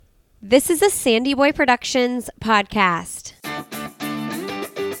This is a Sandy Boy Productions podcast.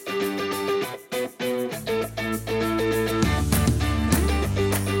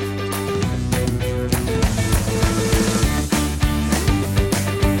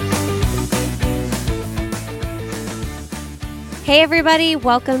 Hey everybody,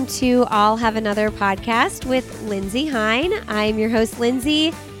 welcome to I'll Have Another podcast with Lindsay Hein. I'm your host,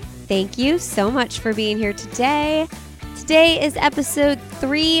 Lindsay. Thank you so much for being here today. Today is episode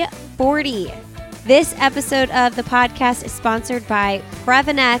 340. This episode of the podcast is sponsored by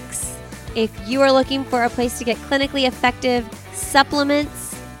Previnex. If you are looking for a place to get clinically effective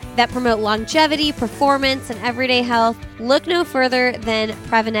supplements that promote longevity, performance, and everyday health, look no further than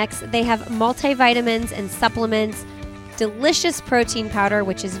Previnex. They have multivitamins and supplements, delicious protein powder,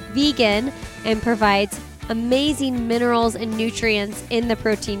 which is vegan and provides amazing minerals and nutrients in the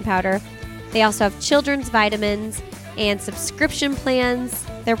protein powder. They also have children's vitamins and subscription plans.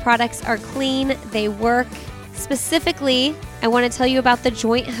 Their products are clean, they work. Specifically, I want to tell you about the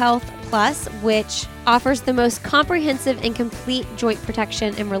Joint Health Plus, which offers the most comprehensive and complete joint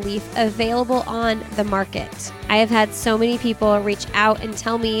protection and relief available on the market. I have had so many people reach out and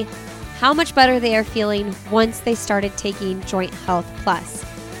tell me how much better they are feeling once they started taking Joint Health Plus.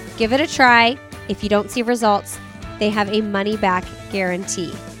 Give it a try. If you don't see results, they have a money-back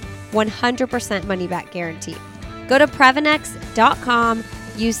guarantee. 100% money-back guarantee. Go to Previnex.com,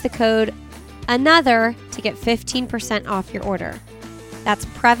 use the code ANOTHER to get 15% off your order. That's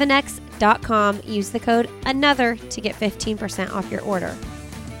Previnex.com, use the code ANOTHER to get 15% off your order.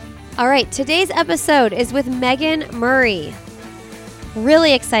 All right, today's episode is with Megan Murray.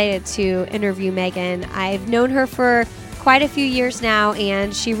 Really excited to interview Megan. I've known her for quite a few years now,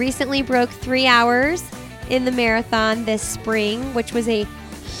 and she recently broke 3 hours in the marathon this spring, which was a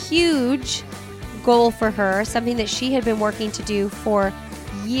huge goal for her, something that she had been working to do for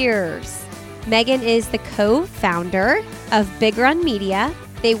years. Megan is the co-founder of Big Run Media.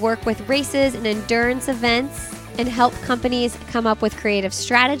 They work with races and endurance events and help companies come up with creative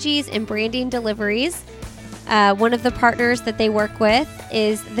strategies and branding deliveries. One of the partners that they work with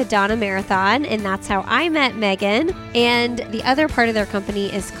is the Donna Marathon, and that's how I met Megan. And the other part of their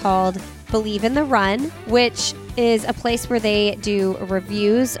company is called Believe in the Run, which is a place where they do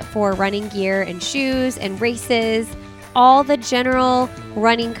reviews for running gear and shoes and races, all the general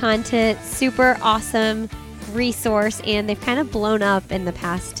running content, super awesome resource, and they've kind of blown up in the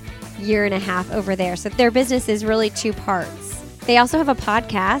past year and a half over there. So their business is really two parts. They also have a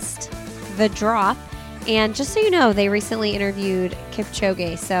podcast, The Drop, and just so you know, they recently interviewed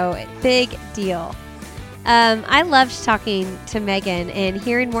Kipchoge, so big deal. I loved talking to Megan and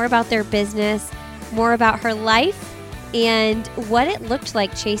hearing more about their business, more about her life, and what it looked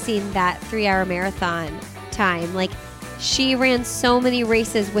like chasing that 3-hour marathon time. Like, she ran so many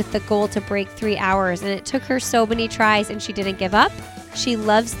races with the goal to break 3 hours, and it took her so many tries, and she didn't give up. She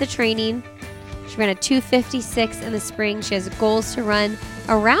loves the training. She ran a 2:56 in the spring. She has goals to run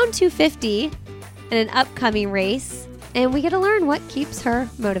around 2:50 in an upcoming race, and we get to learn what keeps her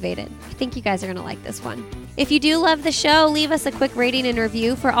motivated. I think you guys are going to like this one. If you do love the show, leave us a quick rating and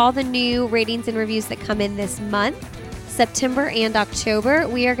review for all the new ratings and reviews that come in this month. September and October,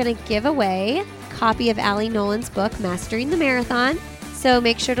 we are going to give away a copy of Allie Nolan's book, Mastering the Marathon. So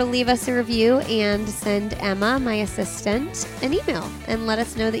make sure to leave us a review and send Emma, my assistant, an email and let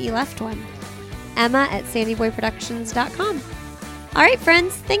us know that you left one. Emma@sandyboyproductions.com. All right,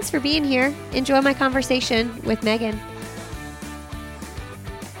 friends, thanks for being here. Enjoy my conversation with Megan.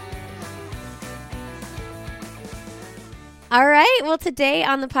 All right, well, today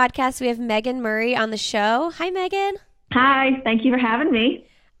on the podcast, we have Megan Murray on the show. Hi, Megan. Hi, thank you for having me.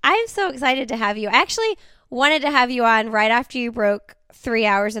 I'm so excited to have you. I actually wanted to have you on right after you broke 3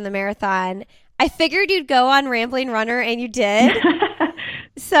 hours in the marathon. I figured you'd go on Rambling Runner, and you did.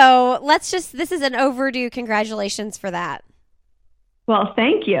 So this is an overdue congratulations for that. Well,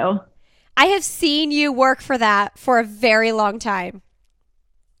 thank you. I have seen you work for that for a very long time.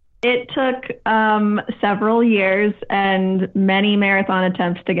 It took several years and many marathon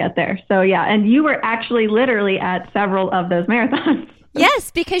attempts to get there. So yeah, and you were actually literally at several of those marathons.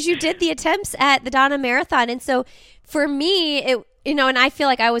 Yes, because you did the attempts at the Donna Marathon. And so for me, and I feel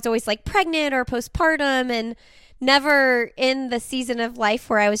like I was always like pregnant or postpartum and never in the season of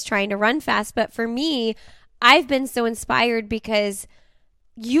life where I was trying to run fast. But for me, I've been so inspired because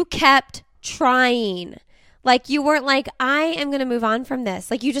you kept trying. Like, you weren't like, I am going to move on from this.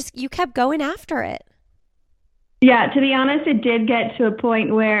 Like, you kept going after it. Yeah, to be honest, it did get to a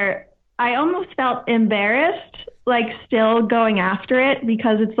point where I almost felt embarrassed, like still going after it,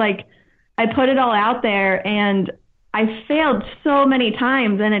 because it's like I put it all out there and I failed so many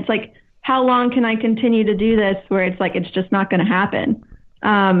times. And it's like, how long can I continue to do this where it's like, it's just not going to happen.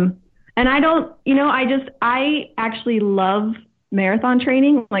 And I don't, I actually love marathon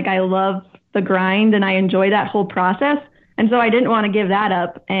training. Like I love the grind and I enjoy that whole process. And so I didn't want to give that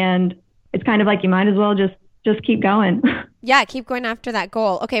up. And it's kind of like, you might as well just keep going. Yeah, keep going after that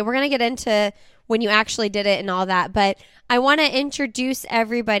goal. Okay, we're going to get into when you actually did it and all that, but I want to introduce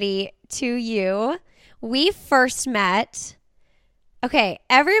everybody to you. We first met. Okay,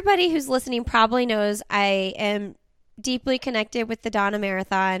 everybody who's listening probably knows I am deeply connected with the Donna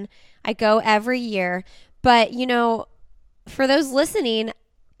Marathon. I go every year, but for those listening,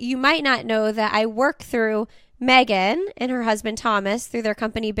 you might not know that I work through Megan and her husband Thomas through their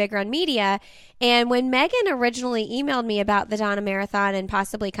company Big Run Media. And when Megan originally emailed me about the Donna Marathon and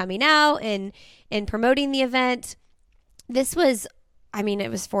possibly coming out and promoting the event, this was,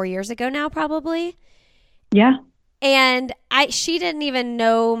 it was 4 years ago now, probably. Yeah. And she didn't even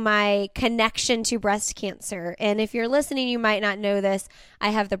know my connection to breast cancer. And if you're listening, you might not know this. I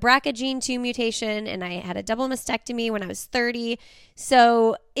have the BRCA gene 2 mutation, and I had a double mastectomy when I was 30.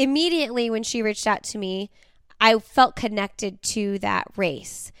 So immediately when she reached out to me, I felt connected to that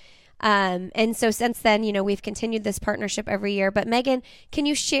race. And so since then, we've continued this partnership every year. But Megan, can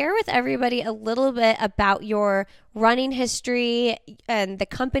you share with everybody a little bit about your running history and the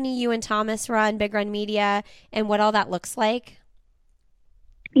company you and Thomas run, Big Run Media, and what all that looks like?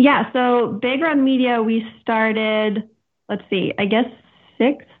 Yeah, so Big Run Media, we started, I guess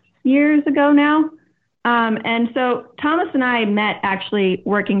 6 years ago now. And so Thomas and I met actually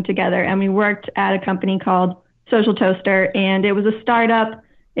working together, and we worked at a company called Social Toaster, and it was a startup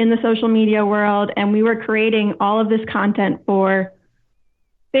in the social media world, and we were creating all of this content for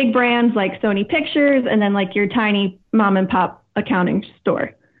big brands like Sony Pictures and then like your tiny mom and pop accounting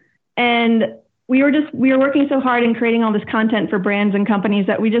store. And we were working so hard and creating all this content for brands and companies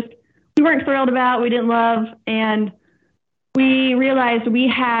that we weren't thrilled about, we didn't love, and we realized we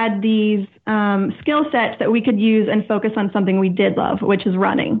had these skill sets that we could use and focus on something we did love, which is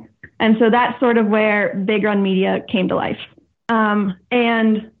running. And so that's sort of where Big Run Media came to life.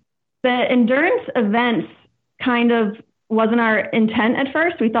 And the endurance events kind of wasn't our intent at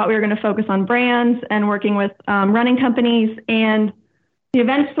first. We thought we were going to focus on brands and working with running companies, and the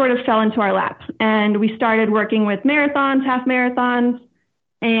events sort of fell into our lap. And we started working with marathons, half marathons,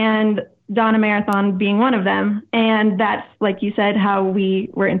 and Donna Marathon being one of them. And that's, like you said, how we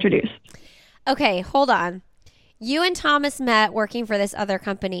were introduced. Okay, hold on. You and Thomas met working for this other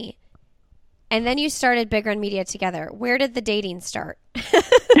company, and then you started Big Run Media together. Where did the dating start?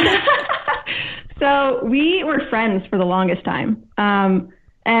 So we were friends for the longest time. And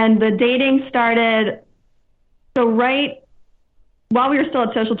the dating started, right while we were still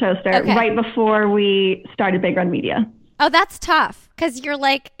at Social Toaster, okay, right before we started Big Run Media. Oh, that's tough. Because you're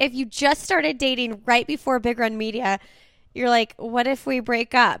like, if you just started dating right before Big Run Media, you're like, what if we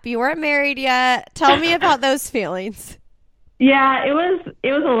break up? You weren't married yet. Tell me about those feelings. Yeah, it was a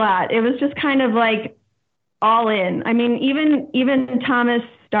lot. It was just kind of like all in. I mean, even Thomas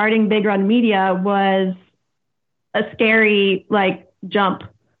starting Big Run Media was a scary jump.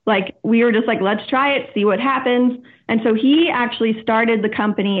 We were just like, let's try it, see what happens. And so he actually started the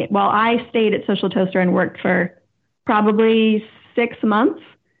company while I stayed at Social Toaster and worked for probably 6 months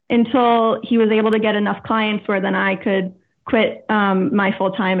until he was able to get enough clients where then I could quit my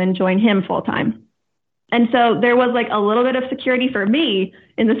full time and join him full time. And so there was a little bit of security for me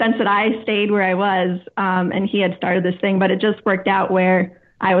in the sense that I stayed where I was and he had started this thing, but it just worked out where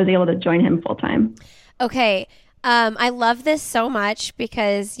I was able to join him full time. Okay. I love this so much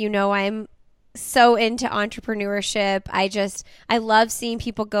because, I'm so into entrepreneurship. I love seeing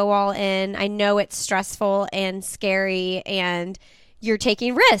people go all in. I know it's stressful and scary and you're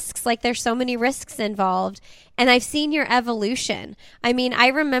taking risks. There's so many risks involved. And I've seen your evolution. I mean, I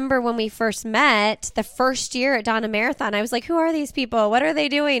remember when we first met the first year at Donna Marathon, I was like, who are these people? What are they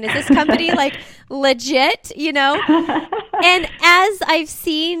doing? Is this company legit, And as I've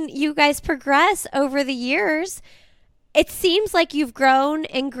seen you guys progress over the years, it seems like you've grown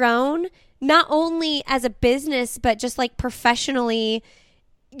and grown, not only as a business, but just professionally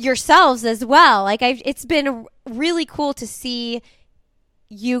yourselves as well. It's been really cool to see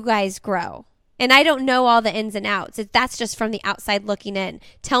you guys grow. And I don't know all the ins and outs. That's just from the outside looking in.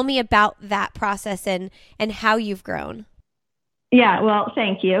 Tell me about that process and how you've grown. Yeah, well,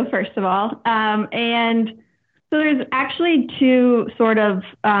 thank you, first of all. And so there's actually two sort of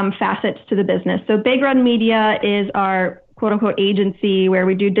facets to the business. So Big Run Media is our quote unquote agency where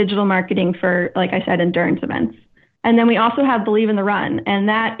we do digital marketing for, like I said, endurance events. And then we also have Believe in the Run. And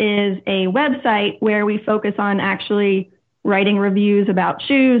that is a website where we focus on actually writing reviews about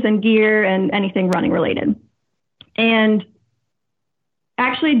shoes and gear and anything running related. And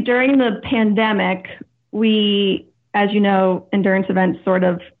actually, during the pandemic, we, as you know, endurance events sort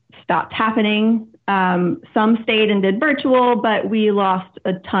of stopped happening. Some stayed and did virtual, but we lost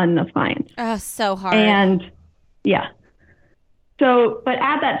a ton of clients. Oh, so hard. And yeah. So, but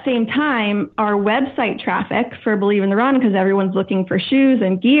at that same time, our website traffic for Believe in the Run, because everyone's looking for shoes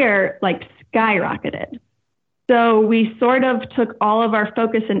and gear, like skyrocketed. So we sort of took all of our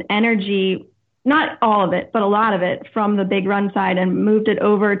focus and energy, not all of it, but a lot of it from the Big Run side and moved it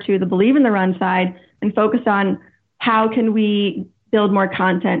over to the Believe in the Run side and focused on how can we build more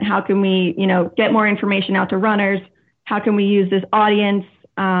content? How can we, get more information out to runners? How can we use this audience?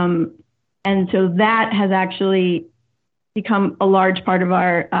 And so that has actually become a large part of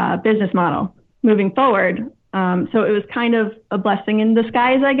our business model moving forward. So it was kind of a blessing in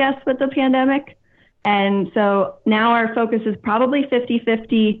disguise, I guess, with the pandemic. And so now our focus is probably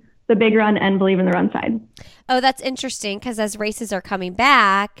 50-50, the Big Run and Believe in the Run side. Oh, that's interesting, because as races are coming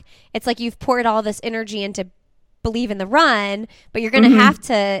back, it's like you've poured all this energy into Believe in the Run, but you're going to have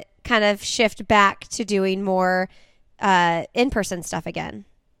to kind of shift back to doing more in-person stuff again.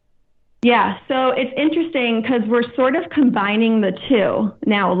 Yeah, so it's interesting because we're sort of combining the two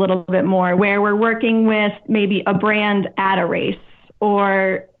now a little bit more, where we're working with maybe a brand at a race,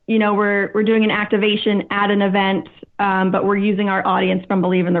 or we're doing an activation at an event, but we're using our audience from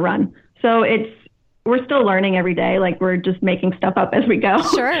Believe in the Run. So we're still learning every day, like we're just making stuff up as we go.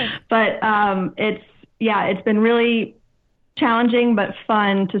 Sure. But it's been really challenging but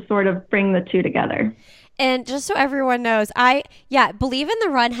fun to sort of bring the two together. And just so everyone knows, Believe in the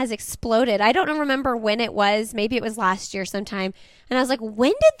Run has exploded. I don't remember when it was. Maybe it was last year sometime. And I was like,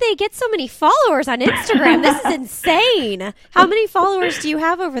 when did they get so many followers on Instagram? This is insane. How many followers do you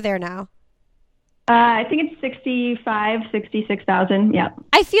have over there now? I think it's 66,000. Yeah.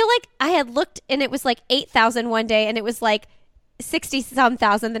 I feel like I had looked and it was like 8,000 one day and it was like 60-some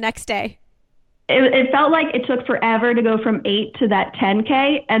thousand the next day. It felt like it took forever to go from 8 to that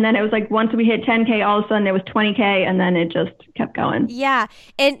 10K. And then it was like, once we hit 10K, all of a sudden it was 20K, and then it just kept going. Yeah.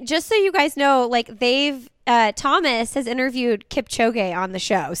 And just so you guys know, like Thomas has interviewed Kipchoge on the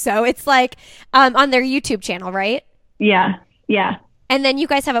show. So it's like on their YouTube channel, right? Yeah. Yeah. And then you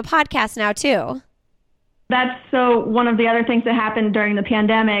guys have a podcast now too. So one of the other things that happened during the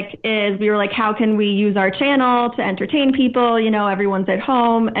pandemic is we were like, how can we use our channel to entertain people? Everyone's at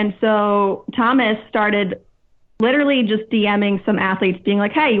home. And so Thomas started literally just DMing some athletes being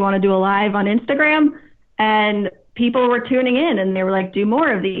like, hey, you want to do a live on Instagram? And people were tuning in and they were like, do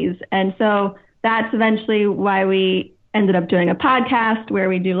more of these. And so that's eventually why we ended up doing a podcast where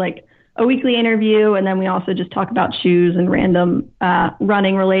we do like a weekly interview. And then we also just talk about shoes and random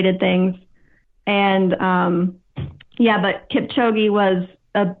running related things. And but Kipchoge was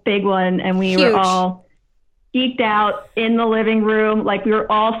a big one, and we Huge. Were all geeked out in the living room. Like we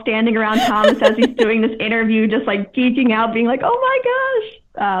were all standing around Thomas as he's doing this interview, just like geeking out, being like, oh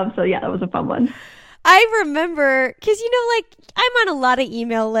my gosh. So yeah, that was a fun one. I remember, because, I'm on a lot of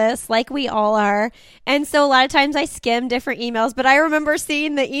email lists, like we all are. And so a lot of times I skim different emails, but I remember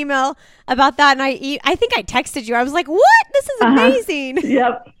seeing the email about that. And I think I texted you. I was like, what? This is amazing.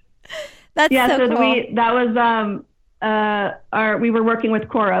 Yep. That's so cool. We were working with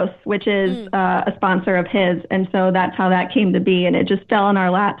Koros, which is a sponsor of his. And so that's how that came to be. And it just fell in our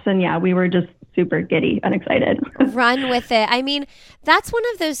laps. And yeah, we were just super giddy and excited. Run with it. I mean, that's one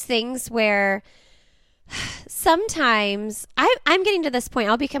of those things where sometimes I'm getting to this point.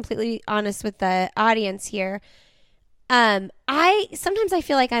 I'll be completely honest with the audience here. Sometimes I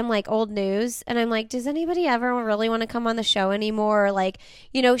feel like I'm like old news, and I'm like, does anybody ever really want to come on the show anymore? Or like,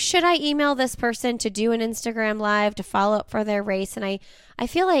 should I email this person to do an Instagram live to follow up for their race? And I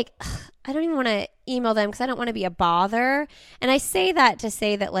feel like I don't even want to email them because I don't want to be a bother. And I say that to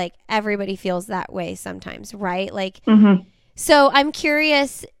say that like everybody feels that way sometimes, right? Like, So I'm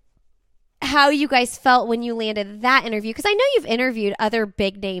curious how you guys felt when you landed that interview, because I know you've interviewed other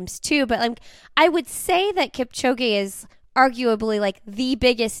big names too, but like I would say that Kipchoge is arguably like the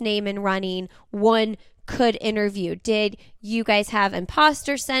biggest name in running one could interview. Did you guys have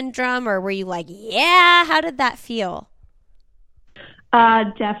imposter syndrome, or were you like, yeah, how did that feel?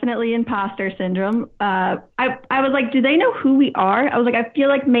 Definitely imposter syndrome. I was like, do they know who we are? I was like, I feel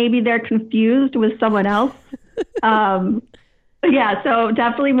like maybe they're confused with someone else. Yeah, so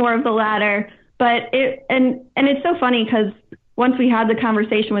definitely more of the latter. But it's so funny because once we had the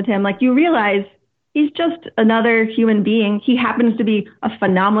conversation with him, like you realize he's just another human being. He happens to be a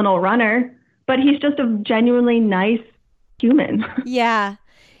phenomenal runner, but he's just a genuinely nice human. Yeah.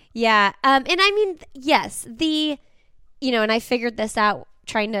 Yeah. And I mean, yes, and I figured this out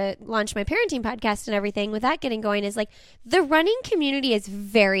trying to launch my parenting podcast and everything with that getting going, is like the running community is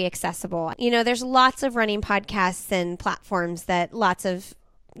very accessible. There's lots of running podcasts and platforms that lots of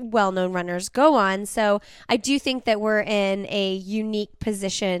well-known runners go on. So I do think that we're in a unique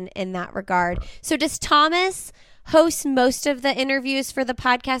position in that regard. So does Thomas host most of the interviews for the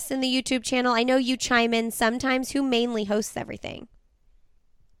podcast and the YouTube channel? I know you chime in sometimes. Who mainly hosts everything?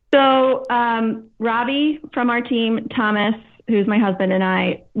 So Robbie from our team, Thomas, who's my husband, and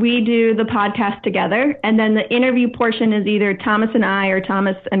I, we do the podcast together. And then the interview portion is either Thomas and I or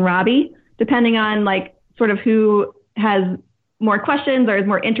Thomas and Robbie, depending on like sort of who has more questions or is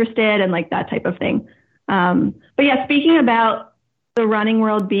more interested and like that type of thing. But yeah, speaking about the running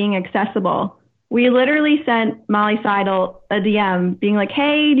world being accessible, we literally sent Molly Seidel a DM being like,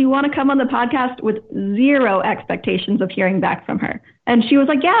 hey, do you want to come on the podcast, with zero expectations of hearing back from her. And she was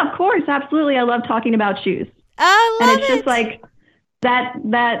like, yeah, of course. Absolutely. I love talking about shoes. I love it. And it's just like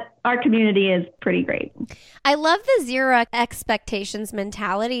that our community is pretty great. I love the zero expectations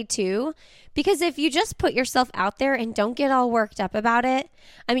mentality too, because if you just put yourself out there and don't get all worked up about it,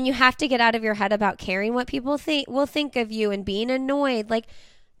 I mean, you have to get out of your head about caring what people will think of you and being annoyed. Like,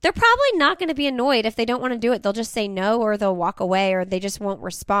 they're probably not going to be annoyed if they don't want to do it. They'll just say no, or they'll walk away, or they just won't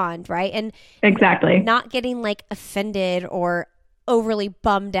respond, right? And exactly, not getting like offended or overly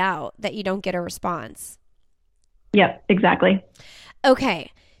bummed out that you don't get a response. Yep, exactly.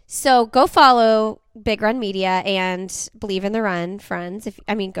 Okay, so go follow Big Run Media and Believe in the Run, friends.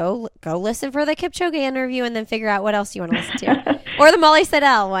 Go listen for the Kipchoge interview and then figure out what else you want to listen to, or the Molly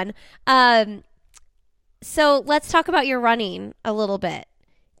Seidel one. So let's talk about your running a little bit.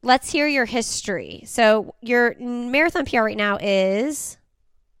 Let's hear your history. So your marathon PR right now is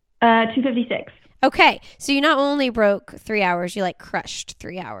 2:56. Okay, so you not only broke 3 hours, you like crushed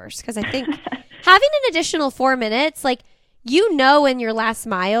 3 hours, because I think having an additional 4 minutes, like, in your last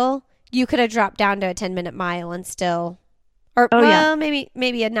mile, you could have dropped down to a 10-minute mile and still, maybe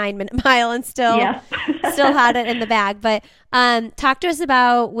a 9-minute mile and still had it in the bag. But talk to us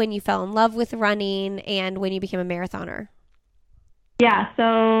about when you fell in love with running and when you became a marathoner. Yeah,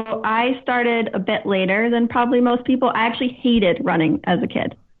 so I started a bit later than probably most people. I actually hated running as a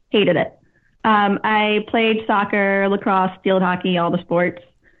kid. Hated it. I played soccer, lacrosse, field hockey, all the sports.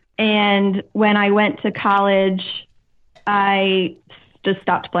 And when I went to college, I just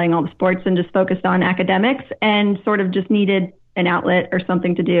stopped playing all the sports and just focused on academics and sort of just needed an outlet or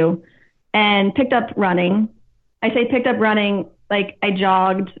something to do, and picked up running. I say picked up running, like I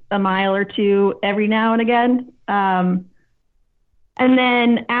jogged a mile or two every now and again. And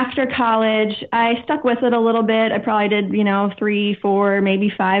then after college, I stuck with it a little bit. I probably did, 3, 4,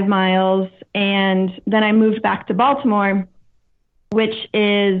 maybe 5 miles. And then I moved back to Baltimore, which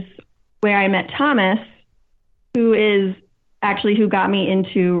is where I met Thomas, who is actually who got me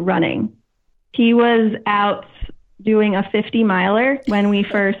into running. He was out doing a 50-miler when we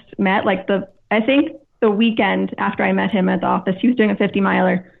first met, I think the weekend after I met him at the office, he was doing a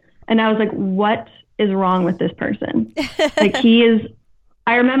 50-miler. And I was like, what is wrong with this person?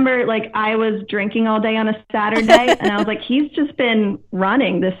 I remember I was drinking all day on a Saturday and I was like, he's just been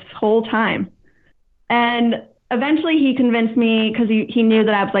running this whole time. And eventually he convinced me, because he knew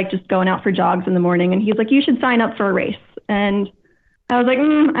that I was just going out for jogs in the morning, and he was like, you should sign up for a race. And I was like,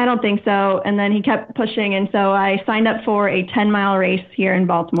 I don't think so. And then he kept pushing. And so I signed up for a 10-mile race here in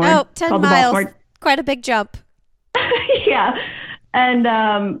Baltimore. Oh, 10 miles. Quite a big jump. Yeah. And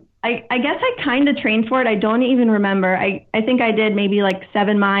I guess I kind of trained for it. I don't even remember. I think I did maybe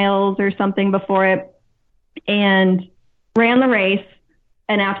 7 miles or something before it, and ran the race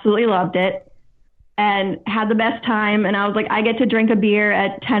and absolutely loved it and had the best time. And I was like, I get to drink a beer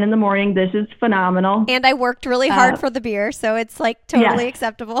at 10 in the morning. This is phenomenal. And I worked really hard for the beer, so it's totally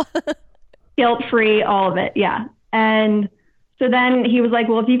acceptable. Guilt-free, all of it. Yeah. And so then he was like,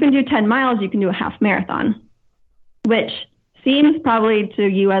 well, if you can do 10 miles, you can do a half marathon, which seems probably to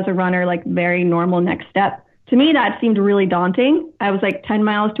you as a runner very normal next step. To me, that seemed really daunting. I was like, 10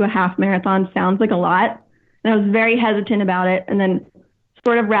 miles to a half marathon sounds like a lot. And I was very hesitant about it, and then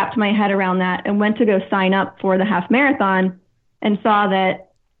sort of wrapped my head around that and went to go sign up for the half marathon and saw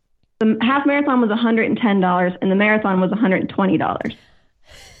that the half marathon was $110 and the marathon was $120.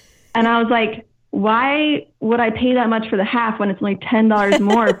 And I was like, why would I pay that much for the half when it's only $10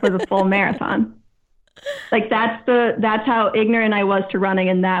 more for the full marathon? That's how ignorant I was to running,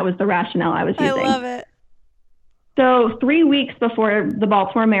 and that was the rationale I was using. I love it. So 3 weeks before the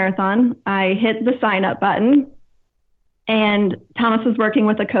Baltimore Marathon, I hit the sign up button, and Thomas was working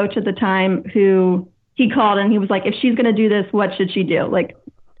with a coach at the time who he called, and he was like, if she's going to do this, what should she do?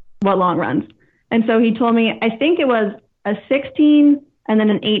 What long runs? And so he told me, I think it was a 16 and then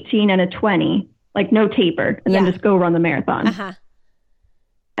an 18 and a 20, like no taper, and then just go run the marathon.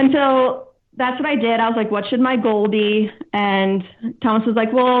 And so that's what I did. I was like, what should my goal be? And Thomas was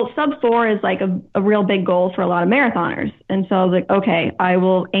like, well, sub 4 is like a real big goal for a lot of marathoners. And so I was like, okay, I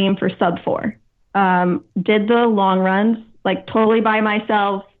will aim for sub 4. Did the long runs, like totally by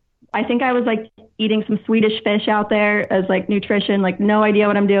myself. I think I was like eating some Swedish fish out there as like nutrition, like no idea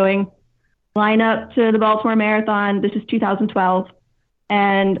what I'm doing. Line up to the Baltimore Marathon. This is 2012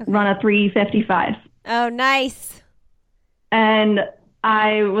 and run a 3:55. Oh, nice. And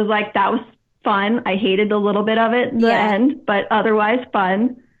I was like, that was fun. I hated a little bit of it in the end, but otherwise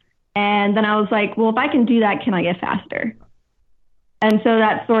fun. And then I was like, well, if I can do that, can I get faster? And so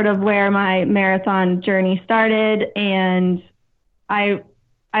that's sort of where my marathon journey started. And I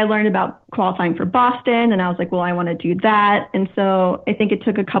learned about qualifying for Boston, and I was like, well, I want to do that. And so I think it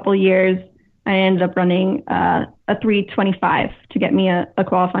took a couple years. I ended up running a 3:25 to get me a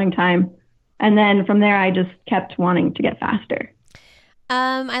qualifying time. And then from there, I just kept wanting to get faster.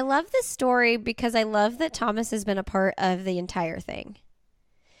 I love this story because I love that Thomas has been a part of the entire thing.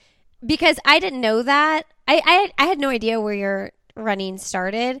 Because I didn't know that. I had no idea where your running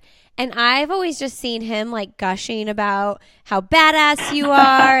started. And I've always just seen him like gushing about how badass you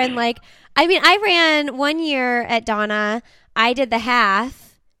are. And like, I mean, I ran one year at Donna. I did the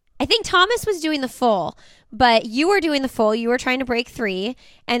half. I think Thomas was doing the full, but you were doing the full. You were trying to break 3,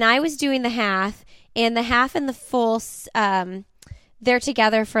 and I was doing the half. And the half and the full, they're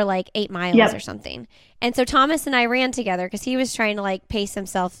together for like 8 miles or something. And so Thomas and I ran together because he was trying to like pace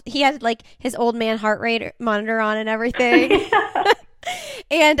himself. He had like his old man heart rate monitor on and everything.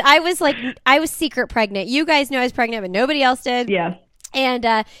 And I was secret pregnant. You guys know I was pregnant, but nobody else did. Yeah.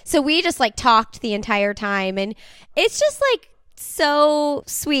 And so we just like talked the entire time. And it's just like so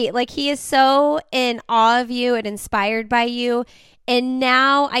sweet. Like he is so in awe of you and inspired by you. And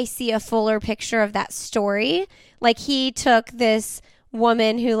now I see a fuller picture of that story. Like he took this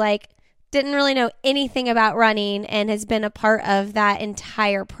woman who like didn't really know anything about running and has been a part of that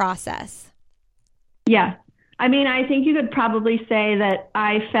entire process. Yeah. I mean, I think you could probably say that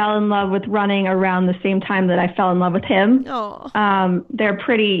I fell in love with running around the same time that I fell in love with him. Oh. They're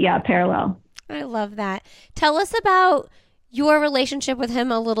pretty, parallel. I love that. Tell us about your relationship with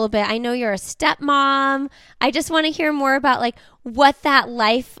him a little bit. I know you're a stepmom. I just want to hear more about like what that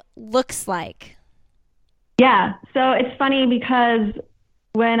life looks like. Yeah. So it's funny because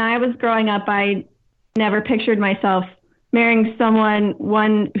when I was growing up, I never pictured myself marrying someone,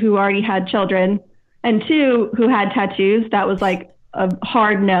 one, who already had children, and 2, who had tattoos. That was like a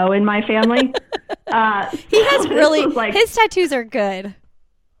hard no in my family. He has really, like, his tattoos are good.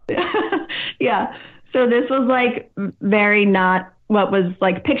 Yeah. So this was like very not what was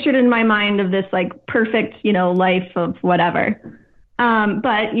like pictured in my mind of this like perfect, life of whatever.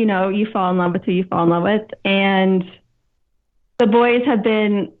 But, you fall in love with who you fall in love with. And the boys have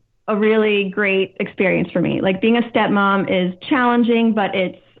been a really great experience for me. Like being a stepmom is challenging, but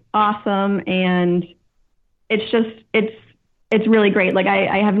it's awesome. And it's really great. Like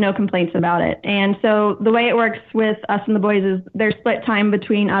I have no complaints about it. And so the way it works with us and the boys is there's split time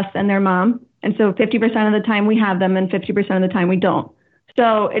between us and their mom. And so 50% of the time we have them and 50% of the time we don't.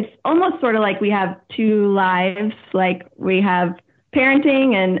 So it's almost sort of like we have 2 lives. Like we have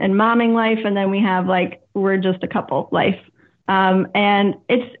parenting and momming life. And then we have like, we're just a couple life. And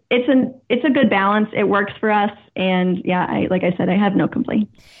it's a good balance. It works for us. And yeah, like I said, I have no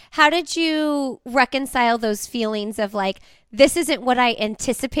complaints. How did you reconcile those feelings of like, this isn't what I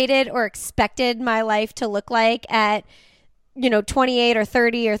anticipated or expected my life to look like at, 28 or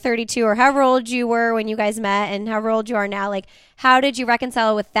 30 or 32 or however old you were when you guys met and however old you are now? Like, how did you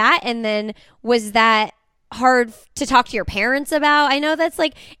reconcile with that? And then was that hard to talk to your parents about? I know that's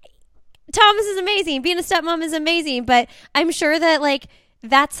like, Thomas is amazing. Being a stepmom is amazing, but I'm sure that like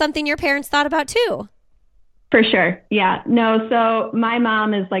that's something your parents thought about too. For sure. Yeah. No. So my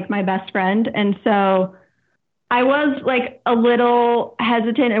mom is like my best friend. And so I was like a little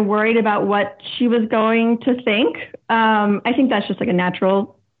hesitant and worried about what she was going to think. I think that's just like a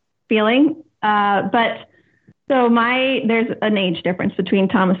natural feeling. But so there's an age difference between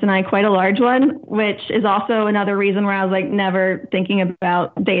Thomas and I, quite a large one, which is also another reason where I was like never thinking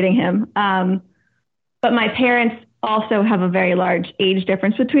about dating him. But my parents also have a very large age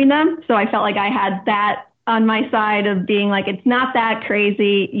difference between them. So I felt like I had that on my side of being like, it's not that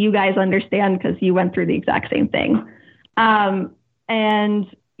crazy. You guys understand because you went through the exact same thing.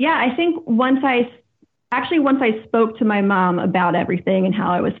 And yeah, I think once I spoke to my mom about everything and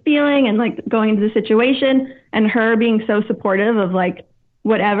how I was feeling and like going into the situation and her being so supportive of like,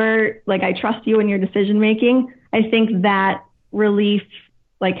 whatever, like I trust you in your decision making, I think that relief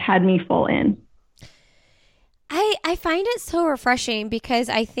like had me full in. I find it so refreshing because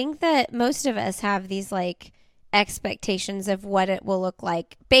I think that most of us have these like expectations of what it will look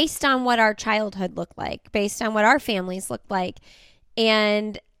like based on what our childhood looked like, based on what our families looked like.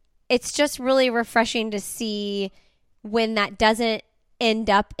 And it's just really refreshing to see when that doesn't end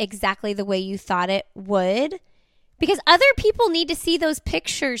up exactly the way you thought it would, because other people need to see those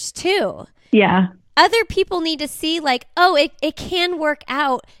pictures too. Yeah. Other people need to see like, oh, it can work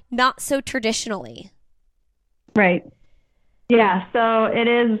out not so traditionally. Right. Yeah. So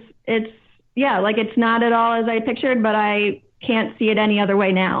it's not at all as I pictured, but I can't see it any other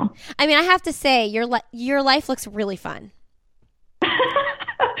way now. I mean, I have to say your life looks really fun.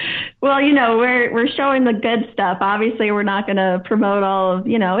 Well, we're showing the good stuff. Obviously, we're not going to promote all of,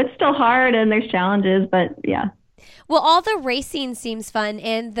 it's still hard and there's challenges, but yeah. Well, all the racing seems fun,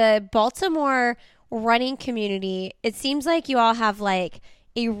 and the Baltimore running community, it seems like you all have like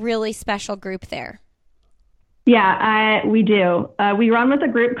a really special group there. Yeah, we do. We run with a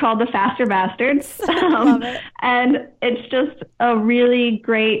group called the Faster Bastards. Love it. And it's just a really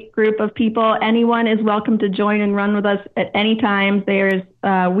great group of people. Anyone is welcome to join and run with us at any time. There's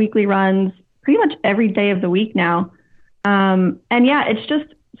weekly runs pretty much every day of the week now. And yeah, it's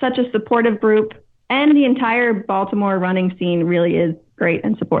just such a supportive group. And the entire Baltimore running scene really is great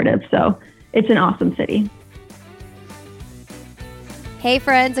and supportive. So it's an awesome city. Hey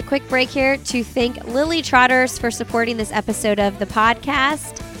friends, a quick break here to thank Lily Trotters for supporting this episode of the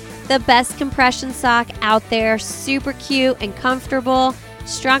podcast. The best compression sock out there, super cute and comfortable,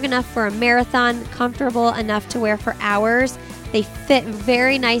 strong enough for a marathon, comfortable enough to wear for hours. They fit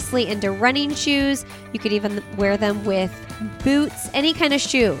very nicely into running shoes. You could even wear them with boots, any kind of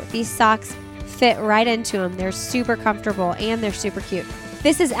shoe. These socks fit right into them. They're super comfortable and they're super cute.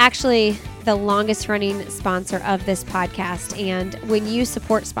 This is actually the longest running sponsor of this podcast. And when you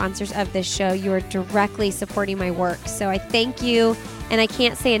support sponsors of this show, you are directly supporting my work. So I thank you. And I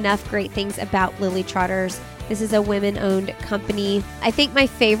can't say enough great things about Lily Trotters. This is a women-owned company. I think my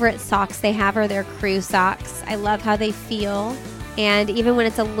favorite socks they have are their crew socks. I love how they feel. And even when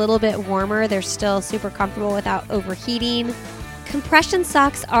it's a little bit warmer, they're still super comfortable without overheating. Compression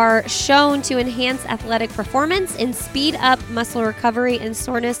socks are shown to enhance athletic performance and speed up muscle recovery and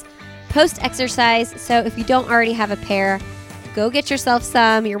soreness post-exercise. So if you don't already have a pair, go get yourself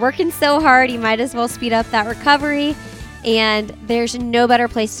some. You're working so hard, you might as well speed up that recovery. And there's no better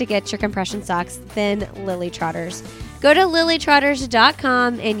place to get your compression socks than Lily Trotters. Go to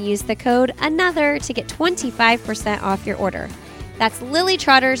lilytrotters.com and use the code ANOTHER to get 25% off your order. That's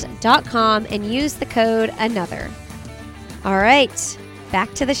lilytrotters.com and use the code ANOTHER. All right,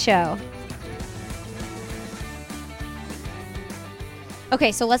 back to the show.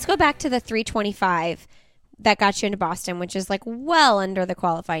 Okay, so let's go back to the 325 that got you into Boston, which is like well under the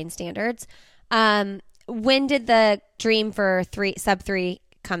qualifying standards. When did the dream for sub 3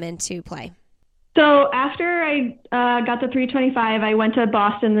 come into play? So after I got the 325, I went to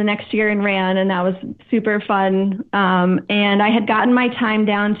Boston the next year and ran, and that was super fun. And I had gotten my time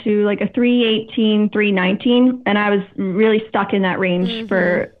down to like a 318, 319, and I was really stuck in that range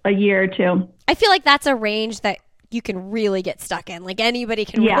for a year or two. I feel like that's a range that you can really get stuck in. Like anybody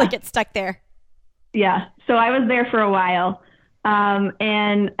can really get stuck there. Yeah. So I was there for a while.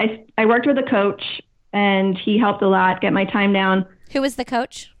 And I worked with a coach, and he helped a lot get my time down. Who was the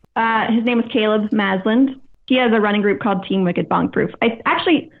coach? His name is Caleb Masland. He has a running group called Team Wicked Bonk Proof.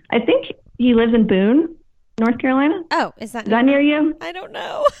 I think he lives in Boone, North Carolina. Oh, is that near you? I don't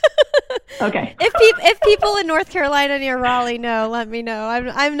know. Okay. If people in North Carolina near Raleigh know, let me know.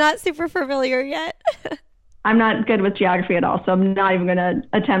 I'm not super familiar yet. I'm not good with geography at all, so I'm not even going to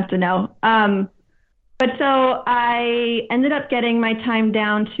attempt to know. But so I ended up getting my time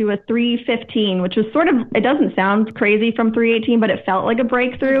down to a 315, which was sort of, it doesn't sound crazy from 318, but it felt like a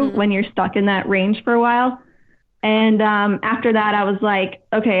breakthrough when you're stuck in that range for a while. And after that, I was like,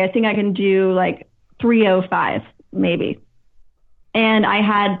 okay, I think I can do like 305 maybe. And I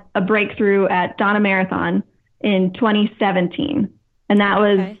had a breakthrough at Donna Marathon in 2017. And that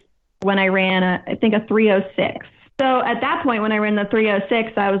was when I ran, I think a 306. So at that point, when I ran the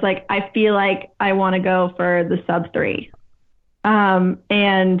 306, I was like, I feel like I want to go for the sub 3.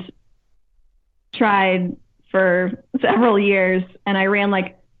 And tried for several years. And I ran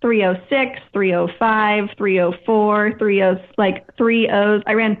like 306, 305, 304, 30s.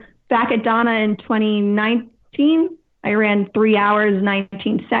 I ran back at Donna in 2019. I ran 3 hours,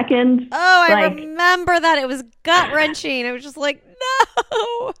 19 seconds. Oh, I remember that. It was gut wrenching. I was just like,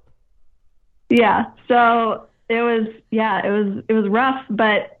 no. Yeah. So it was rough,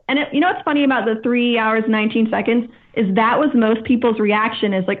 but And what's funny about the 3 hours, 19 seconds is that was most people's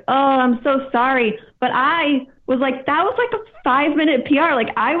reaction is like, oh, I'm so sorry. But I was like, that was like a 5-minute PR. Like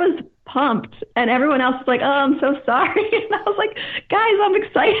I was pumped and everyone else was like, oh, I'm so sorry. And I was like, guys, I'm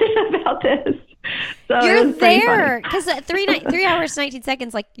excited about this. So you're there because 3 hours, 19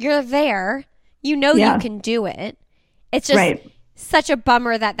 seconds, like you're there, you can do it. It's just such a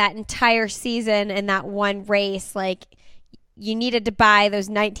bummer that entire season and that one race, like you needed to buy those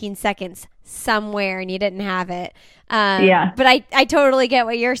 19 seconds somewhere and you didn't have it. But I totally get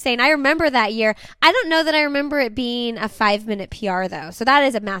what you're saying. I remember that year. I don't know that I remember it being a 5-minute PR though. So that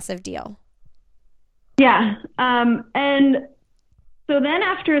is a massive deal. Yeah. And so then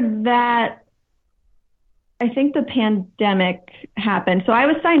after that, I think the pandemic happened. So I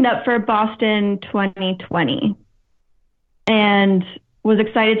was signed up for Boston 2020 and was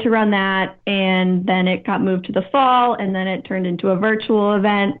excited to run that. And then it got moved to the fall and then it turned into a virtual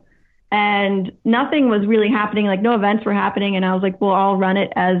event and nothing was really happening. Like no events were happening. And I was like, well, I'll run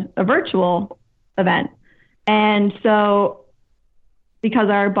it as a virtual event. And so because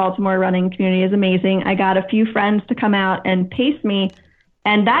our Baltimore running community is amazing, I got a few friends to come out and pace me.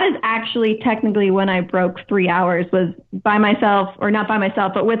 And that is actually technically when I broke 3 hours, was by myself, or not by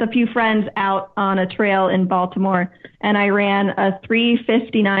myself, but with a few friends out on a trail in Baltimore. And I ran a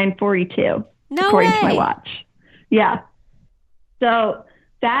 3:59:42 according to my watch. Yeah. So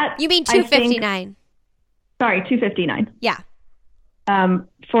that... You mean 2:59? Sorry, 2:59. Yeah.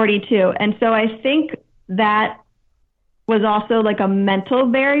 42. And so I think that was also like a mental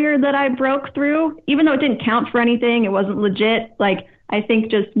barrier that I broke through, even though it didn't count for anything. It wasn't legit. Like, I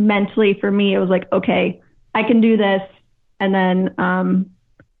think just mentally for me, it was like, okay, I can do this. And then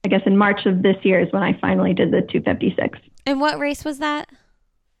I guess in March of this year is when I finally did the 2:56. And what race was that?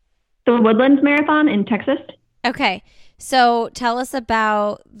 The Woodlands Marathon in Texas. Okay. So tell us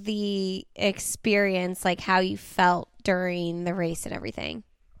about the experience, like how you felt during the race and everything.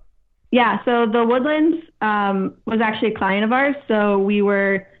 Yeah. So the Woodlands was actually a client of ours. So we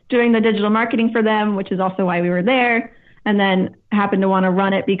were doing the digital marketing for them, which is also why we were there. And then happened to want to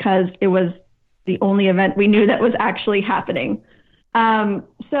run it because it was the only event we knew that was actually happening.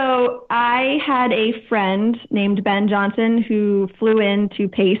 So I had a friend named Ben Johnson who flew in to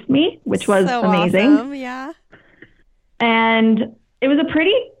pace me, which was so amazing. Awesome. Yeah. And it was a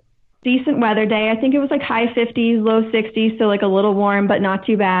pretty decent weather day. I think it was like high 50s, low 60s. So like a little warm, but not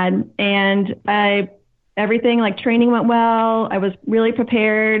too bad. And everything like training went well. I was really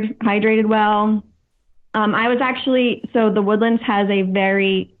prepared, hydrated well. I was actually, so the Woodlands has a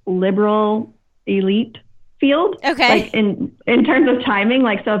very liberal elite field. Okay. Like in terms of timing,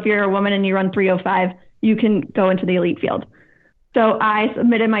 like, so if you're a woman and you run 3:05, you can go into the elite field. So I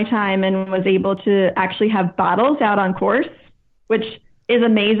submitted my time and was able to actually have bottles out on course, which is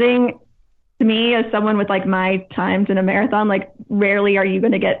amazing to me as someone with like my times in a marathon. Like rarely are you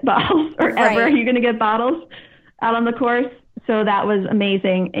going to get bottles or ever are you going to get bottles out on the course. So that was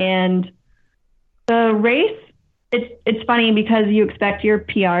amazing. And the race, it's funny because you expect your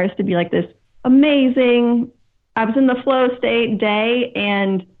PRs to be like this amazing. I was in the flow state day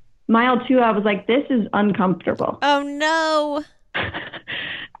and mile 2, I was like, this is uncomfortable. Oh no.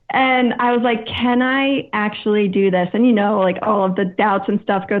 And I was like, can I actually do this? And like all of the doubts and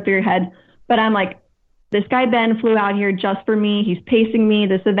stuff go through your head. But I'm like, this guy Ben flew out here just for me. He's pacing me.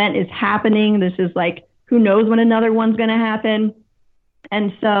 This event is happening. This is like, who knows when another one's going to happen.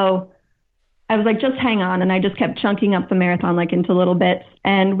 And so I was like, just hang on. And I just kept chunking up the marathon like into little bits.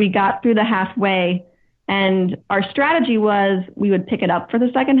 And we got through the halfway. And our strategy was we would pick it up for the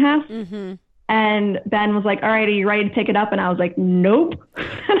second half. Mm-hmm. And Ben was like, all right, are you ready to pick it up? And I was like, nope.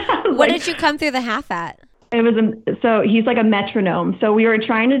 What did you come through the half at? It was, so he's like a metronome. So we were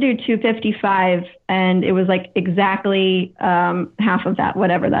trying to do 2:55 and it was like exactly half of that,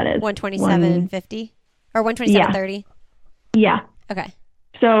 whatever that is. 1:27:50 or 1:27:30? Yeah. Okay.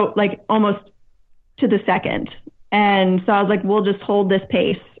 So like almost to the second. And so I was like, we'll just hold this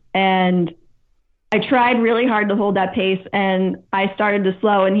pace. And I tried really hard to hold that pace and I started to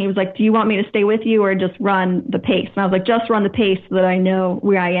slow and he was like, do you want me to stay with you or just run the pace? And I was like, just run the pace so that I know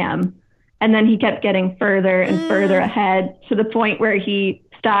where I am. And then he kept getting further and further ahead to the point where he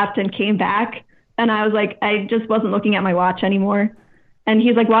stopped and came back. And I was like, I just wasn't looking at my watch anymore. And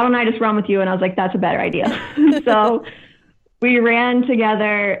he's like, why don't I just run with you? And I was like, that's a better idea. So we ran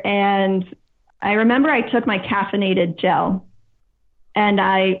together and I remember I took my caffeinated gel and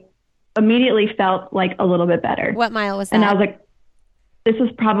I immediately felt like a little bit better. What mile was that? And I was like, this is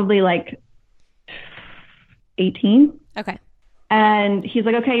probably like 18. Okay. And he's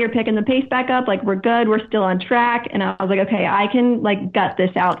like, okay, you're picking the pace back up. Like, we're good. We're still on track. And I was like, okay, I can like gut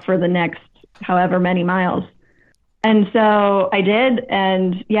this out for the next however many miles. And so I did.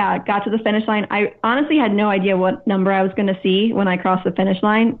 And yeah, got to the finish line. I honestly had no idea what number I was going to see when I crossed the finish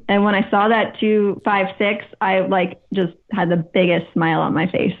line. And when I saw that 2:56, I like just had the biggest smile on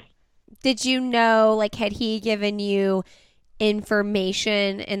my face. Did you know, like, had he given you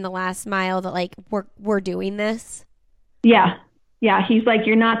information in the last mile that like, we're doing this? Yeah. Yeah, he's like,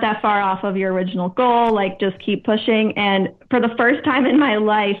 you're not that far off of your original goal. Like, just keep pushing. And for the first time in my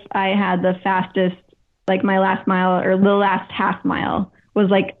life, I had the fastest, like my last mile or the last half mile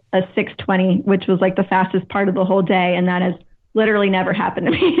was like a 6:20, which was like the fastest part of the whole day. And that has literally never happened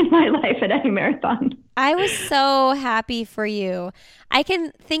to me in my life at any marathon. I was so happy for you. I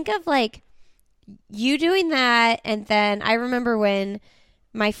can think of like you doing that. And then I remember when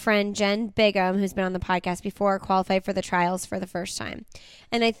my friend Jen Bigham, who's been on the podcast before, qualified for the trials for the first time.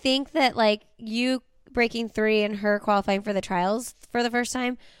 And I think that like you breaking 3 and her qualifying for the trials for the first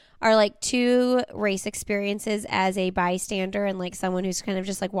time are like 2 race experiences as a bystander and like someone who's kind of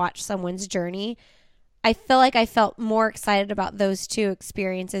just like watched someone's journey. I feel like I felt more excited about those 2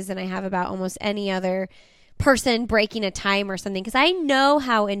 experiences than I have about almost any other person breaking a time or something, because I know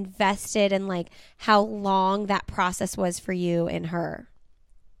how invested and like how long that process was for you and her.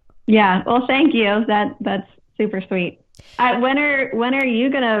 Yeah, well, thank you. That's super sweet. When are you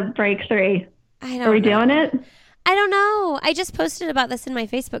gonna break 3? Are we doing it? I don't know. I just posted about this in my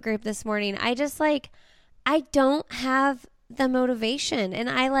Facebook group this morning. I just like, I don't have the motivation, and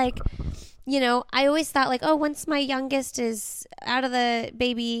I like, you know, I always thought like, oh, once my youngest is out of the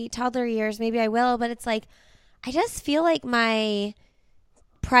baby toddler years, maybe I will. But it's like, I just feel like my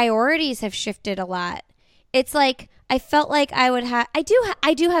priorities have shifted a lot. It's like I felt like I would have. I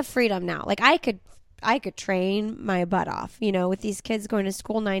do have freedom now. Like I could train my butt off. You know, with these kids going to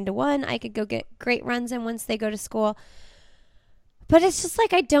school 9 to 1, I could go get great runs in once they go to school. But it's just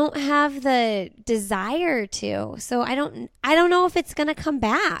like I don't have the desire to. So I don't know if it's gonna come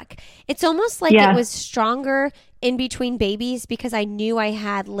back. It's almost like it was stronger in between babies because I knew I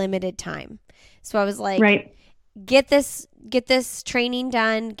had limited time. So I was like, right. Get this training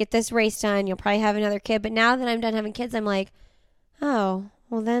done, get this race done. You'll probably have another kid. But now that I'm done having kids, I'm like, oh,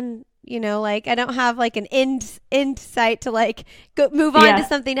 well then, you know, like I don't have like an end sight to like go move on to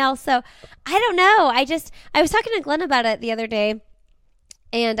something else. So I don't know. I was talking to Glenn about it the other day,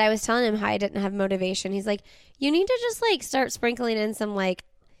 and I was telling him how I didn't have motivation. He's like, you need to just like start sprinkling in some like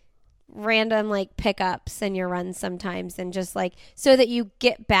random like pickups in your runs sometimes, and just like so that you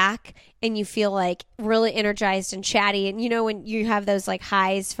get back and you feel like really energized and chatty. And you know, when you have those like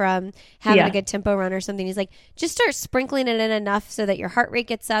highs from having a good tempo run or something, he's like, just start sprinkling it in enough so that your heart rate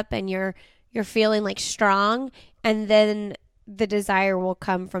gets up and you're feeling like strong, and then the desire will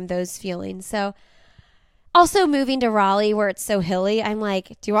come from those feelings. So also moving to Raleigh where it's so hilly, I'm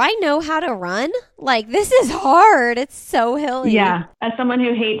like, do I know how to run? Like, this is hard. It's so hilly. Yeah. As someone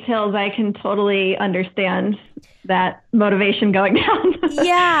who hates hills, I can totally understand that motivation going down.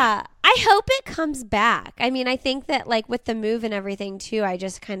 Yeah. I hope it comes back. I mean, I think that like with the move and everything too, I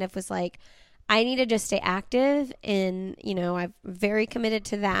just kind of was like, I need to just stay active, and, you know, I'm very committed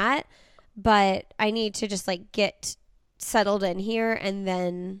to that, but I need to just like get settled in here, and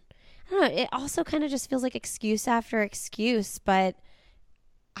then I don't know, it also kind of just feels like excuse after excuse, but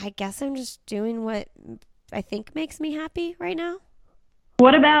I guess I'm just doing what I think makes me happy right now.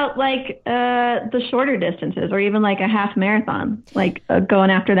 What about like the shorter distances, or even like a half marathon, like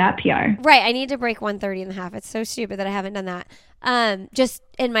going after that PR? Right. I need to break 1:30 and a half. It's so stupid that I haven't done that. Just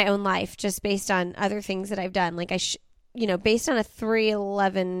in my own life, just based on other things that I've done. Like you know, based on a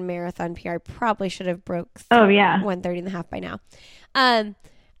 3:11 marathon PR, I probably should have broke 1:30 and a half by now.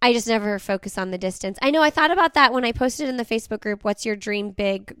 I just never focus on the distance. I know I thought about that when I posted in the Facebook group, what's your dream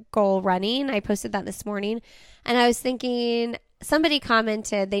big goal running? I posted that this morning, and I was thinking, somebody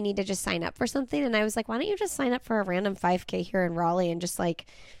commented they need to just sign up for something. And I was like, why don't you just sign up for a random 5K here in Raleigh and just like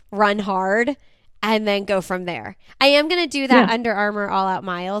run hard and then go from there. I am going to do that Under Armour All Out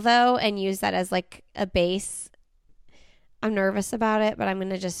Mile though, and use that as like a base. I'm nervous about it, but I'm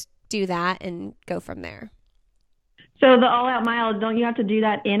going to just do that and go from there. So the All Out Mile, don't you have to do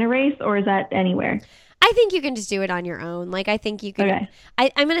that in a race, or is that anywhere? I think you can just do it on your own. Like, I think you can. Okay.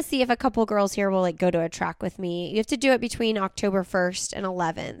 I'm going to see if a couple girls here will like go to a track with me. You have to do it between October 1st and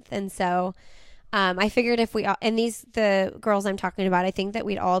 11th. And so I figured if the girls I'm talking about, I think that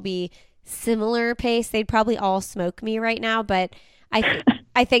we'd all be similar pace. They'd probably all smoke me right now, but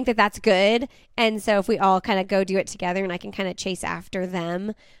I think that that's good. And so if we all kind of go do it together and I can kind of chase after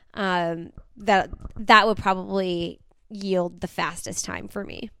them, that would probably yield the fastest time for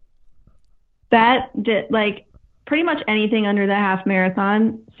me. That did, like, pretty much anything under the half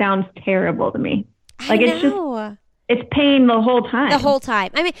marathon sounds terrible to me. Like, it's pain the whole time. The whole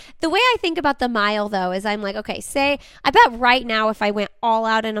time. I mean, the way I think about the mile, though, is I'm like, okay, I bet right now if I went all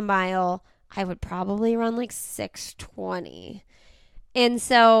out in a mile, I would probably run like 6:20. And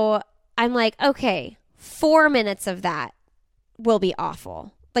so I'm like, okay, 4 minutes of that will be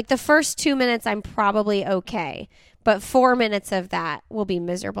awful. Like the first 2 minutes, I'm probably okay. But 4 minutes of that will be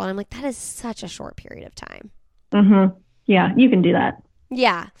miserable. And I'm like, that is such a short period of time. Mm-hmm. Yeah, you can do that.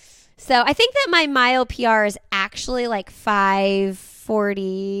 Yeah. So I think that my mile PR is actually like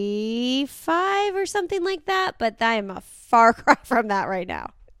 5:45 or something like that. But I'm a far cry from that right now.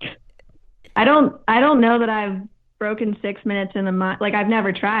 I don't know that I've broken 6 minutes in a mile. Like I've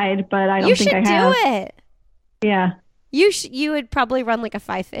never tried, but I don't think I have. You should do it. Yeah. You would probably run like a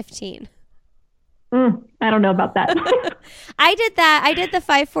 5:15. I don't know about that. I did that. I did the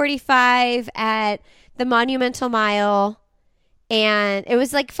 5:45 at the Monumental Mile, and it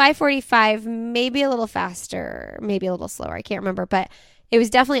was like 5:45, maybe a little faster, maybe a little slower. I can't remember, but it was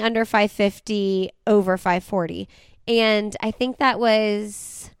definitely under 5:50, over 5:40. And I think that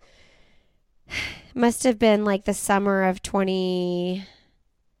must have been like the summer of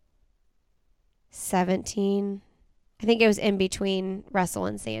 2017. I think it was in between Russell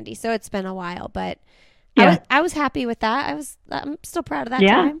and Sandy. So it's been a while, but yeah. I was happy with that. I'm still proud of that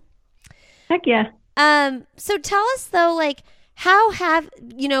time. Heck yeah. So tell us though, like how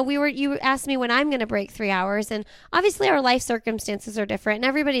you asked me when I'm going to break 3 hours, and obviously our life circumstances are different, and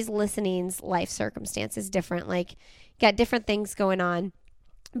everybody's listening's life circumstance is different. Like got different things going on,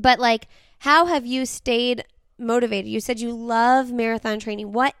 but like, how have you stayed motivated? You said you love marathon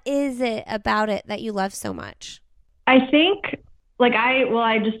training. What is it about it that you love so much? I think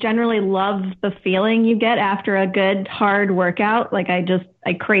I just generally love the feeling you get after a good hard workout. Like I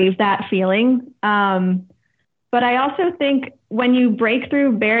crave that feeling. But I also think when you break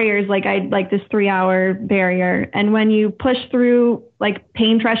through barriers, like this 3 hour barrier, and when you push through like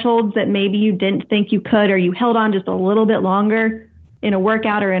pain thresholds that maybe you didn't think you could, or you held on just a little bit longer in a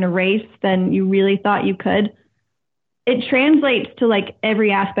workout or in a race than you really thought you could, it translates to like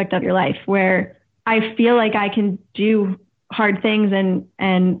every aspect of your life, where I feel like I can do hard things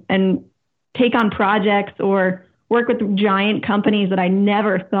and take on projects or work with giant companies that I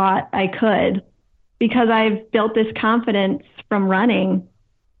never thought I could, because I've built this confidence from running.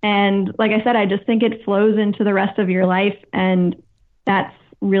 And like I said, I just think it flows into the rest of your life, and that's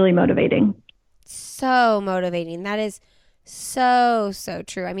really motivating. So motivating. That is so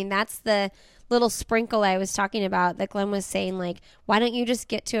true. I mean, that's the little sprinkle I was talking about that Glenn was saying, like, why don't you just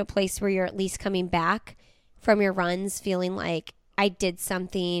get to a place where you're at least coming back from your runs feeling like I did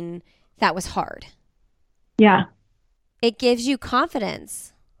something that was hard. Yeah. It gives you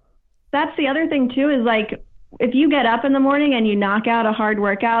confidence. That's the other thing too, is like, if you get up in the morning and you knock out a hard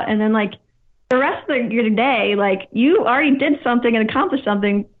workout, and then like the rest of your day, like you already did something and accomplished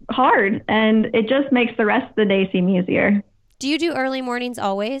something hard, and it just makes the rest of the day seem easier. Do you do early mornings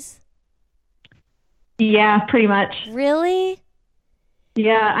always? Yeah, pretty much. Really?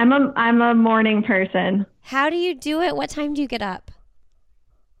 Yeah, I'm a morning person. How do you do it? What time do you get up?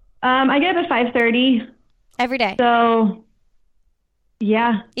 I get up at 5:30. Every day? So,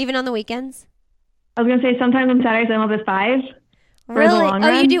 yeah. Even on the weekends? I was going to say sometimes on Saturdays I'm up at 5.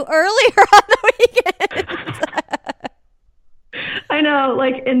 Really? You do earlier on the weekends? I know,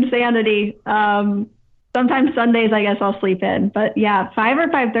 like insanity. Sometimes Sundays I guess I'll sleep in. But yeah, 5 or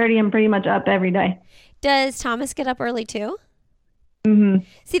 5:30 I'm pretty much up every day. Does Thomas get up early too? Mm-hmm.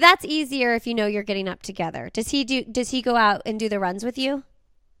 See, that's easier if you know you're getting up together. Does he go out and do the runs with you?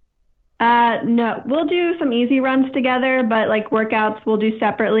 No, we'll do some easy runs together, but like workouts we'll do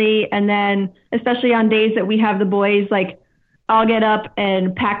separately. And then especially on days that we have the boys, like I'll get up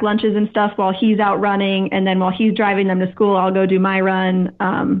and pack lunches and stuff while he's out running. And then while he's driving them to school, I'll go do my run.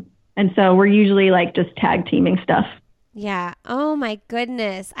 And so we're usually like just tag teaming stuff. Yeah. Oh my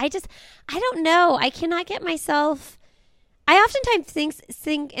goodness. I don't know. I cannot get myself. I oftentimes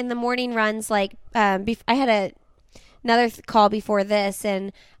think in the morning runs, like I had another call before this,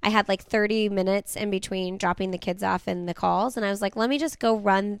 and I had like 30 minutes in between dropping the kids off and the calls. And I was like, let me just go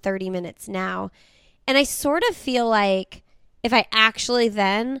run 30 minutes now. And I sort of feel like if I actually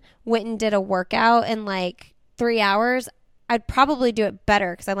then went and did a workout in like 3 hours, I'd probably do it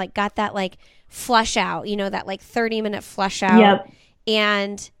better, because I like got that like flush out, that like 30-minute flush out. Yep.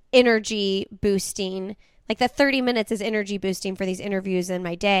 And energy boosting. Like the 30 minutes is energy boosting for these interviews in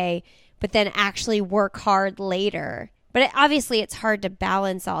my day, but then actually work hard later But obviously it's hard to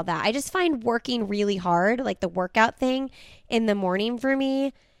balance all that. I just find working really hard, like the workout thing in the morning for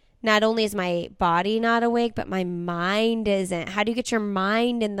me, not only is my body not awake, but my mind isn't. How do you get your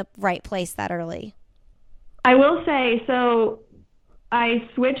mind in the right place that early? I will say, so I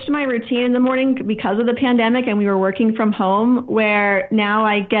switched my routine in the morning because of the pandemic and we were working from home, where now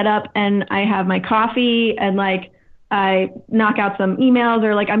I get up and I have my coffee and like I knock out some emails,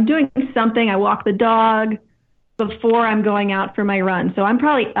 or like I'm doing something. I walk the dog before I'm going out for my run. So I'm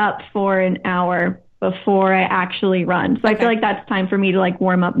probably up for an hour before I actually run. So I feel like that's time for me to like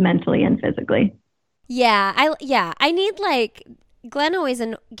warm up mentally and physically. Yeah, I need like Glenn always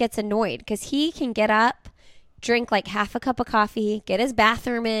gets annoyed because he can get up, drink like half a cup of coffee, get his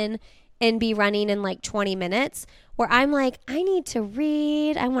bathroom in, and be running in like 20 minutes. Where I'm like, I need to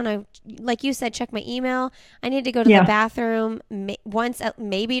read. I want to, like you said, check my email. I need to go to the bathroom once,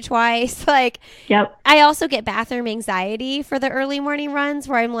 maybe twice. Like, I also get bathroom anxiety for the early morning runs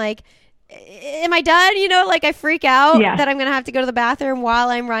where I'm like, am I done? You know, like I freak out that I'm going to have to go to the bathroom while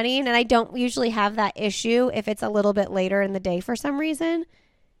I'm running. And I don't usually have that issue if it's a little bit later in the day for some reason.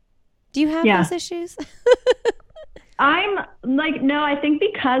 Do you have those issues? I'm like, no, I think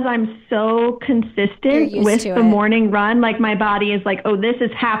because I'm so consistent with the morning run, like my body is like, oh, this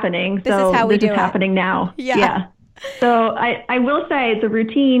is happening. This is how we do it. Happening now. Yeah. So I will say the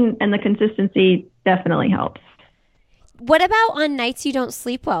routine and the consistency definitely helps. What about on nights you don't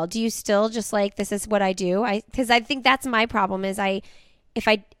sleep well? Do you still just like, this is what I do? Because I think that's my problem is if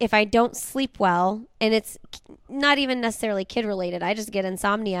I don't sleep well, and it's not even necessarily kid related, I just get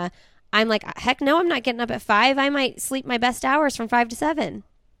insomnia. I'm like, heck no, I'm not getting up at 5. I might sleep my best hours from 5 to 7.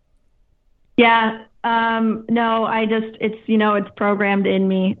 Yeah. No, it's programmed in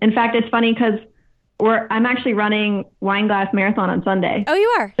me. In fact, it's funny because I'm actually running Wineglass Marathon on Sunday. Oh,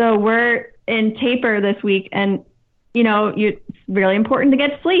 you are? So we're in taper this week, and it's really important to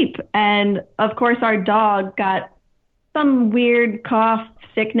get sleep. And of course, our dog got some weird cough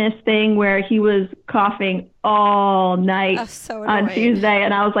sickness thing where he was coughing all night on Tuesday.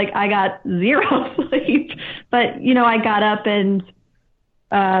 And I was like, I got 0 sleep. But, I got up and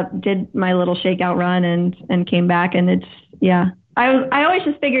did my little shakeout run and came back. And it's, I always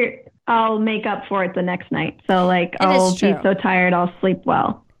just figure I'll make up for it the next night. So like, I'll be so tired, I'll sleep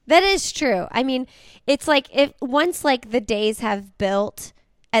well. That is true. I mean, it's like once like the days have built,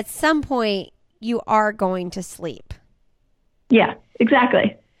 at some point you are going to sleep. Yeah,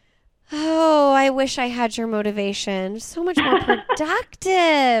 exactly. Oh, I wish I had your motivation. So much more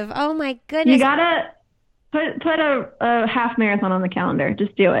productive. Oh my goodness. You gotta put a half marathon on the calendar.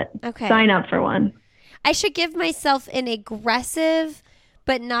 Just do it. Okay. Sign up for one. I should give myself an aggressive,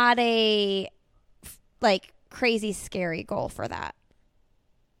 but not a like crazy scary goal for that.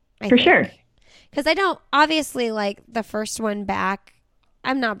 For sure. Because I don't, obviously, like the first one back,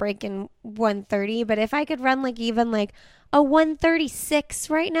 I'm not breaking 1:30, but if I could run like even like a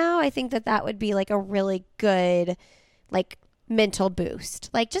 1:36 right now, I think that would be like a really good like mental boost.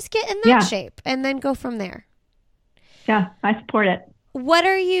 Like just get in that shape and then go from there. Yeah, I support it. What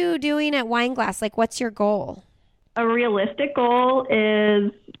are you doing at Wineglass? Like what's your goal? A realistic goal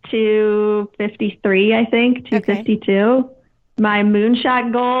is 253, I think, 252. Okay. My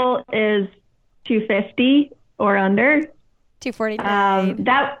moonshot goal is 250 or under. 249.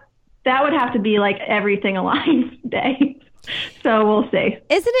 That would have to be like everything aligns day. So we'll see.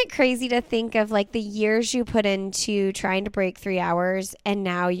 Isn't it crazy to think of like the years you put into trying to break 3 hours and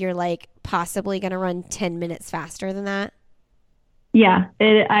now you're like possibly going to run 10 minutes faster than that? Yeah,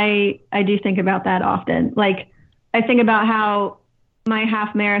 I do think about that often. Like I think about how my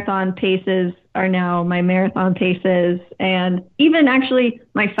half marathon paces are now my marathon paces, and even actually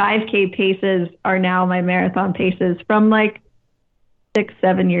my 5K paces are now my marathon paces from like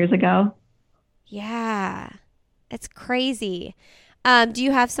 6-7 years ago. Yeah, it's crazy. Do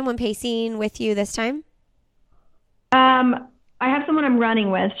you have someone pacing with you this time? I have someone I'm running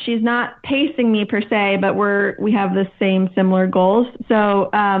with. She's not pacing me per se, but we have the same similar goals. So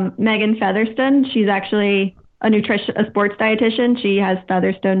Megan Featherston, she's actually a sports dietitian. She has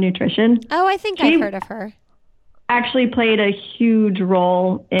Featherstone Nutrition. Oh, I think I've heard of her. Actually played a huge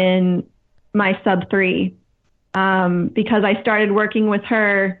role in my sub-3 because I started working with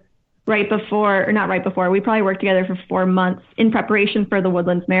her we probably worked together for 4 months in preparation for the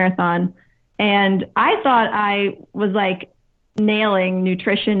Woodlands Marathon. And I thought I was like nailing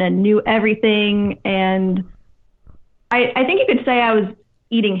nutrition and knew everything. And I think you could say I was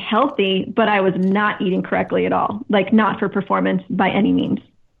eating healthy, but I was not eating correctly at all, like not for performance by any means.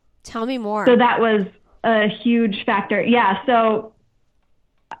 Tell me more. So that was a huge factor. Yeah. So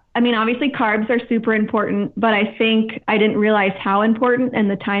I mean, obviously carbs are super important, but I think I didn't realize how important and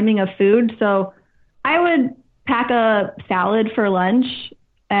the timing of food. So I would pack a salad for lunch,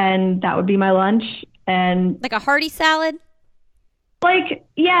 and that would be my lunch. And Like a hearty salad? like,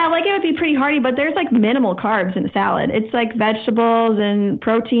 yeah, like it would be pretty hearty, but there's like minimal carbs in a salad. It's like vegetables and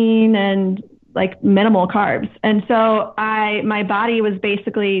protein and like minimal carbs. And so my body was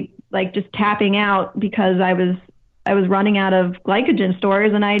basically like just tapping out because I was running out of glycogen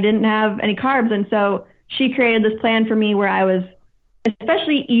stores and I didn't have any carbs. And so she created this plan for me where I was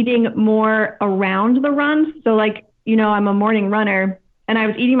especially eating more around the runs. So like, I'm a morning runner and I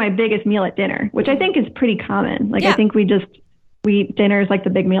was eating my biggest meal at dinner, which I think is pretty common. Like, yeah. I think we eat dinner is like the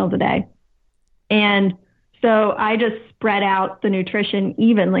big meal of the day. And so I just spread out the nutrition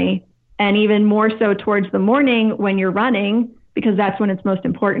evenly, and even more so towards the morning when you're running, because that's when it's most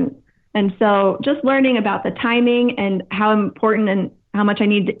important. And so just learning about the timing and how important and how much I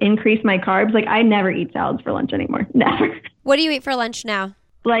need to increase my carbs. Like, I never eat salads for lunch anymore. Never. What do you eat for lunch now?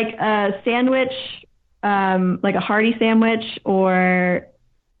 Like a sandwich, like a hearty sandwich, or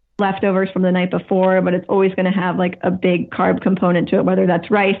leftovers from the night before, but it's always going to have like a big carb component to it, whether that's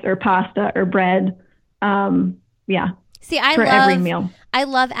rice or pasta or bread. Yeah. See, every meal. I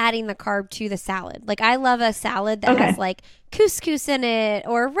love adding the carb to the salad. Like, I love a salad that has like couscous in it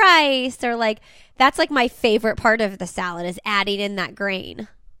or rice, or like, that's like my favorite part of the salad is adding in that grain.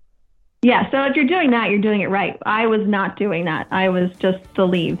 Yeah. So if you're doing that, you're doing it right. I was not doing that. I was just the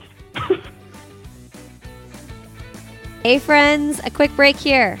leaves. Hey friends, a quick break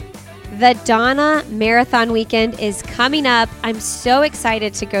here. The Donna Marathon Weekend is coming up. I'm so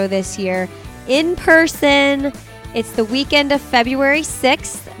excited to go this year in person. It's the weekend of February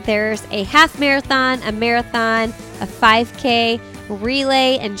 6th. There's a half marathon, a marathon, a 5K,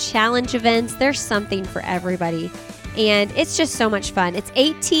 relay, and challenge events. There's something for everybody. And it's just so much fun. It's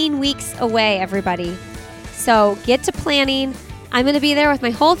 18 weeks away, everybody. So get to planning. I'm going to be there with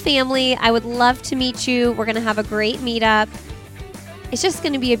my whole family. I would love to meet you. We're going to have a great meetup. It's just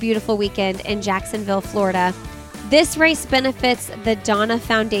going to be a beautiful weekend in Jacksonville, Florida. This race benefits the Donna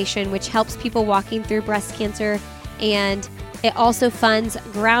Foundation, which helps people walking through breast cancer, and it also funds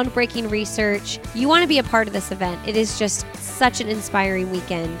groundbreaking research. You want to be a part of this event. It is just such an inspiring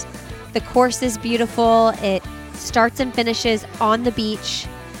weekend. The course is beautiful. It starts and finishes on the beach.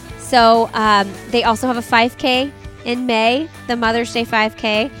 So they also have a 5K in May, the Mother's Day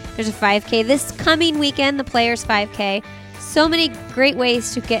 5K. There's a 5K this coming weekend, the Players 5K. So many great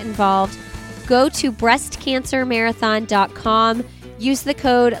ways to get involved. Go to breastcancermarathon.com. Use the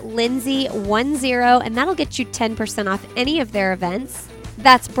code Lindsay10, and that'll get you 10% off any of their events.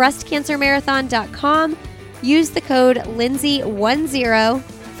 That's breastcancermarathon.com. Use the code Lindsay10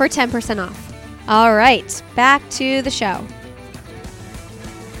 for 10% off. All right, back to the show.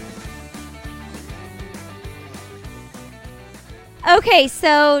 Okay,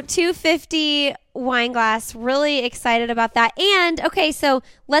 so 250 wine glass, really excited about that. And okay, so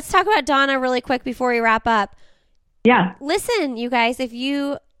let's talk about Donna really quick before we wrap up. Yeah. Listen, you guys, if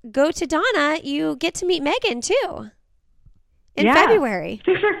you go to Donna, you get to meet Megan too in February.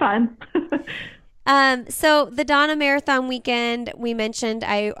 Super fun. So the Donna Marathon Weekend, we mentioned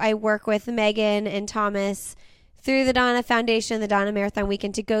I work with Megan and Thomas through the Donna Foundation, the Donna Marathon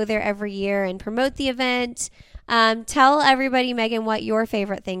Weekend, to go there every year and promote the event. Tell everybody, Megan, what your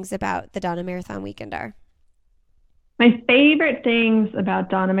favorite things about the Donna Marathon Weekend are. My favorite things about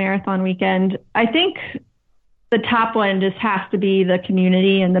Donna Marathon Weekend, I think the top one just has to be the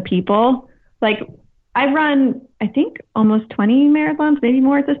community and the people. Like, I've run, I think, almost 20 marathons, maybe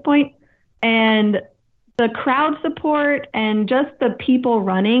more at this point. And the crowd support and just the people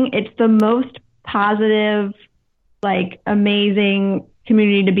running, it's the most positive, like, amazing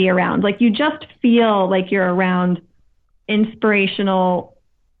community to be around. Like, you just feel like you're around inspirational,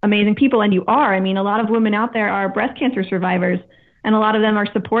 amazing people, and you are. I mean, a lot of women out there are breast cancer survivors, and a lot of them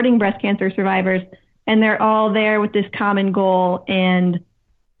are supporting breast cancer survivors, and they're all there with this common goal. And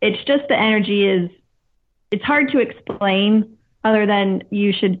it's just, the energy it's hard to explain other than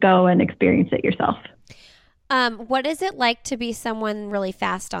you should go and experience it yourself. What is it like to be someone really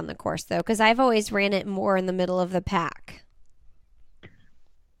fast on the course, though? Because I've always ran it more in the middle of the pack.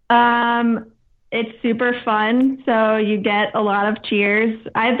 It's super fun. So you get a lot of cheers.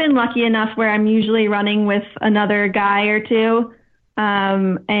 I've been lucky enough where I'm usually running with another guy or two.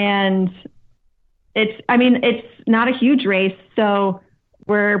 And it's not a huge race. So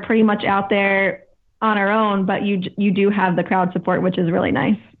we're pretty much out there on our own, but you do have the crowd support, which is really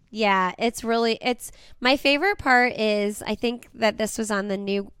nice. Yeah, it's my favorite part is, I think that this was on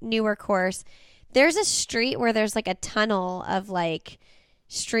the newer course. There's a street where there's like a tunnel of like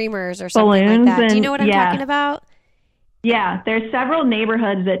streamers or something like that. Do you know what I'm talking about? Yeah, there's several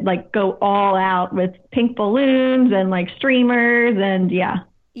neighborhoods that like go all out with pink balloons and like streamers and yeah.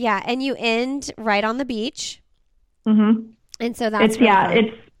 Yeah, and you end right on the beach. Mm-hmm. And so that's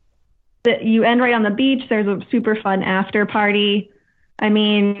really fun. You end right on the beach. There's a super fun after party. I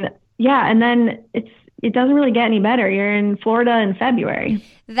mean, yeah, and then it doesn't really get any better. You're in Florida in February.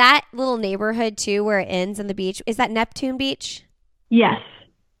 That little neighborhood too, where it ends on the beach, is that Neptune Beach? Yes.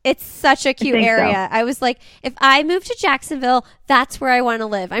 It's such a cute area. So. I was like, if I move to Jacksonville, that's where I want to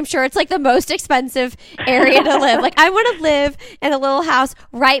live. I'm sure it's like the most expensive area to live. Like, I want to live in a little house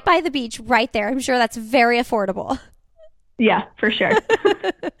right by the beach, right there. I'm sure that's very affordable. Yeah, for sure.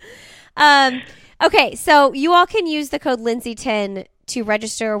 Okay, so you all can use the code Lindsay10 to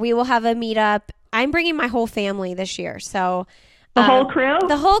register. We will have a meetup. I'm bringing my whole family this year. So the whole crew?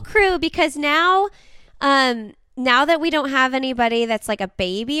 The whole crew, because now that we don't have anybody that's like a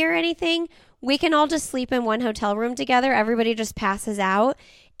baby or anything, we can all just sleep in one hotel room together. Everybody just passes out.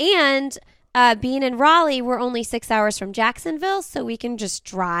 And being in Raleigh, we're only 6 hours from Jacksonville, so we can just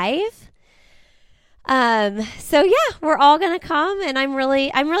drive. So yeah, we're all going to come, and I'm really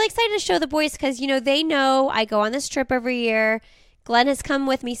excited to show the boys because, you know, they know I go on this trip every year. Glenn has come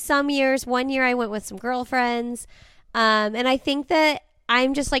with me some years. One year I went with some girlfriends. And I think that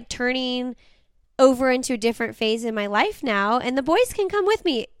I'm just like turning over into a different phase in my life now, and the boys can come with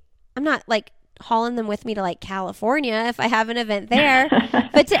me. I'm not like hauling them with me to like California if I have an event there,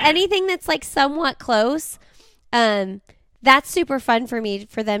 but to anything that's like somewhat close. That's super fun for me,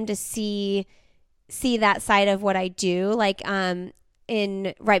 for them to see that side of what I do. Like, right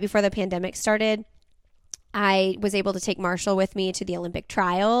before the pandemic started, I was able to take Marshall with me to the Olympic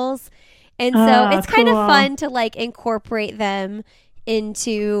trials. And so it's kind of fun to like incorporate them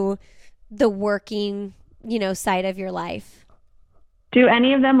into the working, you know, side of your life. Do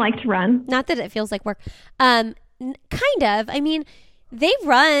any of them like to run? Not that it feels like work. Kind of. I mean, they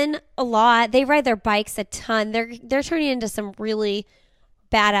run a lot. They ride their bikes a ton. They're turning into some really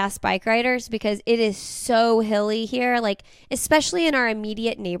badass bike riders because it is so hilly here. Like, especially in our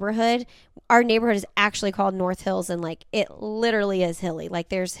immediate neighborhood. Our neighborhood is actually called North Hills, and like it literally is hilly. Like,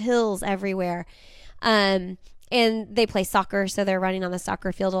 there's hills everywhere. And they play soccer, so they're running on the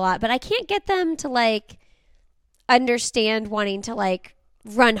soccer field a lot. But I can't get them to like understand wanting to like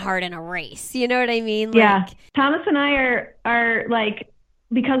run hard in a race. You know what I mean? Yeah. Like, Thomas and I are like,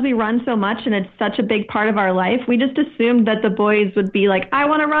 because we run so much and it's such a big part of our life, we just assumed that the boys would be like, I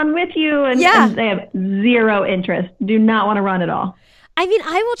want to run with you. And they have zero interest, do not want to run at all. I mean,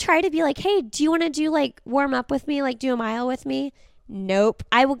 I will try to be like, hey, do you want to do like warm up with me? Like do a mile with me? Nope.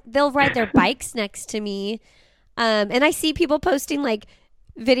 They'll ride their bikes next to me. And I see people posting like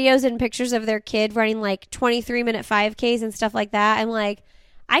videos and pictures of their kid running like 23-minute 5Ks and stuff like that. I'm like,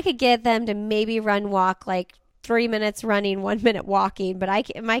 I could get them to maybe walk like 3 minutes running, 1 minute walking, but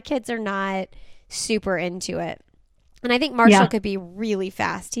my kids are not super into it. And I think Marshall could be really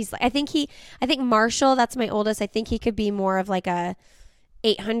fast. I think Marshall, that's my oldest. I think he could be more of like a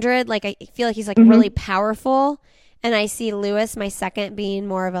 800. Like, I feel like he's like really powerful. And I see Lewis, my second, being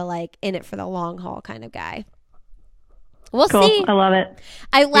more of a like in it for the long haul kind of guy. We'll see. I love it.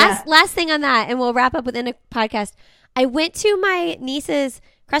 Last thing on that, and we'll wrap up within a podcast. I went to my niece's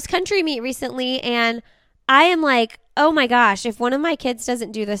cross country meet recently, and I am like, oh my gosh, if one of my kids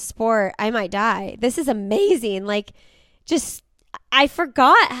doesn't do this sport, I might die. This is amazing. Like, just, I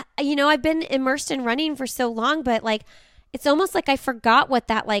forgot, you know, I've been immersed in running for so long, but like, it's almost like I forgot what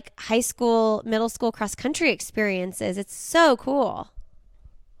that like high school, middle school cross country experience is. It's so cool.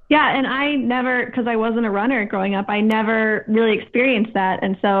 Yeah, and I never, because I wasn't a runner growing up, I never really experienced that.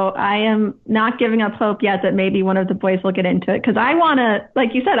 And so I am not giving up hope yet that maybe one of the boys will get into it. Because I want to,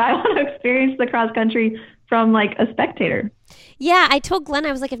 like you said, I want to experience the cross country from like a spectator. Yeah, I told Glenn,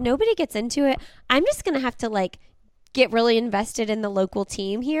 I was like, if nobody gets into it, I'm just going to have to like get really invested in the local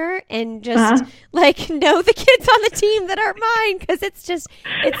team here and just like know the kids on the team that aren't mine, because it's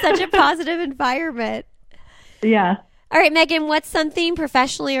such a positive environment. Yeah. All right, Megan, what's something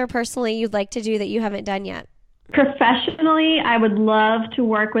professionally or personally you'd like to do that you haven't done yet? Professionally, I would love to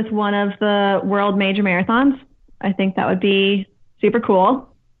work with one of the world major marathons. I think that would be super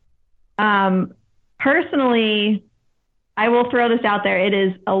cool. Personally, I will throw this out there. It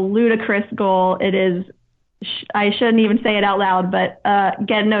is a ludicrous goal. It is, I shouldn't even say it out loud, but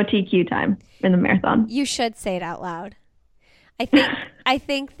get no TQ time in the marathon. You should say it out loud. I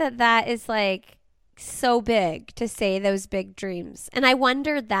think that is like so big to say those big dreams. And I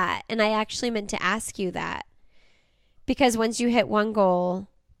wondered that, and I actually meant to ask you that, because once you hit one goal,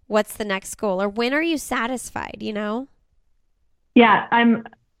 what's the next goal, or when are you satisfied, you know? Yeah,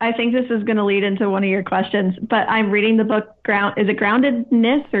 I think this is going to lead into one of your questions, but I'm reading the book is it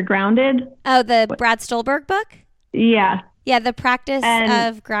Groundedness or Grounded? Oh, the Brad Stulberg book? Yeah. Yeah, The Practice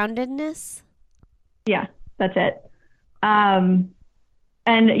And of Groundedness. yeah, that's it.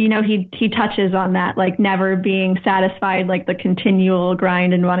 And he touches on that, like never being satisfied, like the continual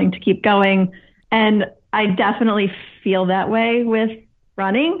grind and wanting to keep going. And I definitely feel that way with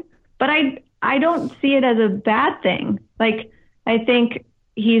running, but I don't see it as a bad thing. Like I think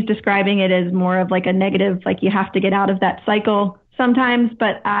he's describing it as more of like a negative, like you have to get out of that cycle sometimes.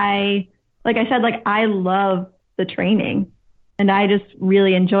 But like I said, like I love the training and I just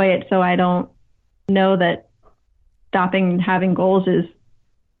really enjoy it. So I don't know that stopping having goals is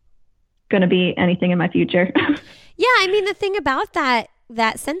going to be anything in my future. Yeah, I mean the thing about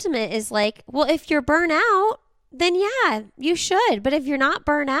that sentiment is like, well, if you're burnt out, then yeah, you should. But if you're not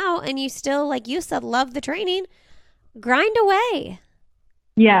burnt out and you still, like you said, love the training, grind away.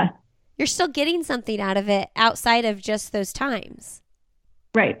 Yeah. You're still getting something out of it outside of just those times.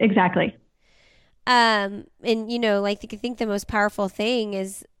 Right, exactly. And like I think the most powerful thing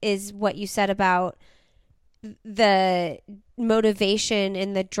is what you said about the motivation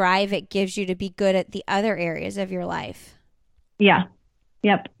and the drive it gives you to be good at the other areas of your life. Yeah.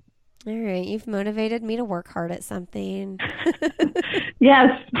 Yep. All right, you've motivated me to work hard at something.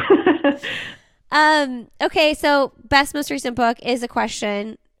 Yes. Okay, so best most recent book is a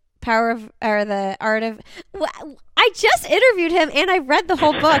question. The Art of. I just interviewed him and I read the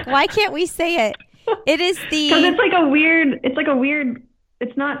whole book. Why can't we say it? It is because it's like a weird.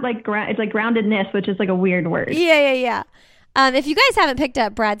 It's not like it's like groundedness, which is like a weird word. Yeah. If you guys haven't picked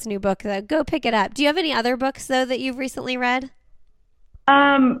up Brad's new book, though, go pick it up. Do you have any other books though that you've recently read?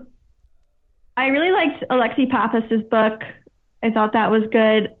 I really liked Alexi Pappas's book. I thought that was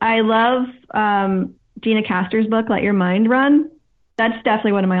good. I love Gina Castor's book, Let Your Mind Run. That's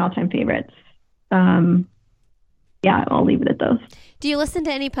definitely one of my all-time favorites. Yeah, I'll leave it at those. Do you listen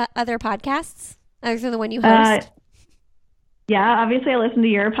to any other podcasts other than the one you host? Yeah, obviously I listen to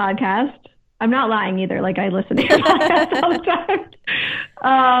your podcast. I'm not lying either. Like I listen to your podcast all the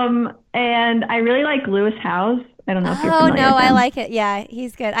time. And I really like Lewis Howes. I don't know if you're familiar with him. I like it. Yeah,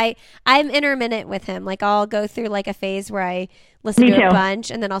 he's good. I'm intermittent with him. Like I'll go through like a phase where I listen to a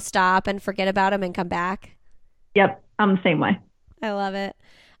bunch and then I'll stop and forget about him and come back. Yep, I'm the same way. I love it.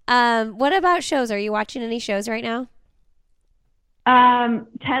 What about shows? Are you watching any shows right now?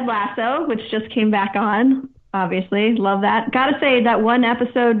 Ted Lasso, which just came back on. Obviously, love that. Gotta say that one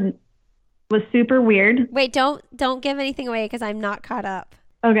episode was super weird. Wait, don't give anything away because I'm not caught up.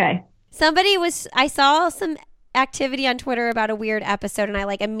 Okay. I saw some activity on Twitter about a weird episode and I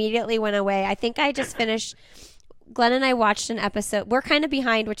like immediately went away. I think I just finished. Glenn and I watched an episode. We're kind of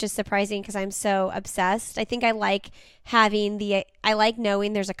behind, which is surprising because I'm so obsessed. I think I like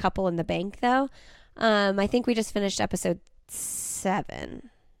knowing there's a couple in the bank though. I think we just finished episode 7.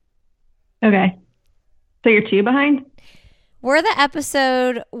 Okay. So you're 2 behind? We're the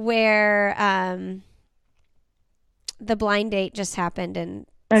episode where the blind date just happened and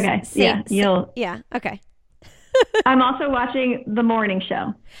okay. Okay. I'm also watching The Morning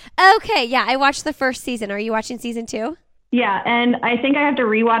Show. Okay, yeah, I watched the first season. Are you watching season 2? Yeah, and I think I have to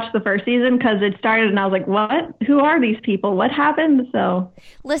rewatch the first season because it started and I was like, what? Who are these people? What happened? So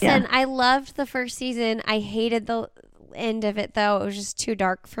listen, yeah. I loved the first season. I hated the end of it though. It was just too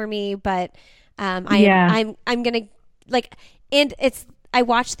dark for me, but I'm gonna like, and I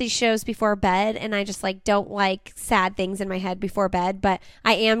watch these shows before bed and I just like don't like sad things in my head before bed, but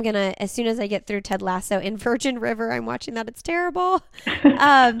I am gonna, as soon as I get through Ted Lasso and Virgin River, I'm watching that. It's terrible.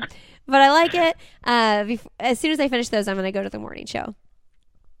 But I like it. As soon as I finish those, I'm gonna go to The Morning Show.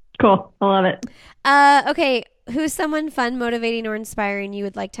 Cool. I love it. Okay. Who's someone fun, motivating, or inspiring you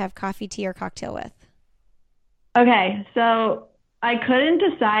would like to have coffee, tea, or cocktail with? Okay. So I couldn't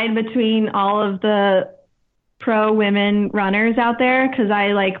decide between all of the pro women runners out there because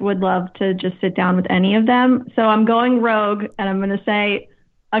I would love to just sit down with any of them. So I'm going rogue and I'm going to say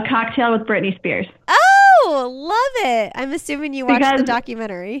a cocktail with Britney Spears. Oh, love it. I'm assuming you watched the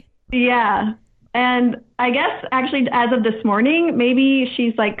documentary. Yeah. And I guess actually as of this morning, maybe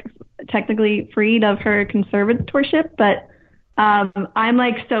she's technically freed of her conservatorship, but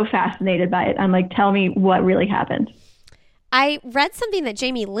I'm so fascinated by it. I'm tell me what really happened. I read something that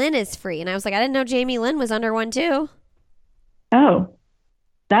Jamie Lynn is free, and I was like, I didn't know Jamie Lynn was under one too. Oh,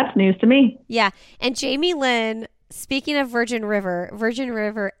 that's news to me. Yeah. And Jamie Lynn, speaking of Virgin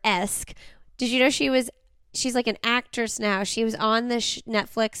River-esque, did you know she's like an actress now? She was on the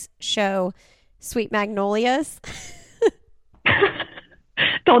Netflix show Sweet Magnolias.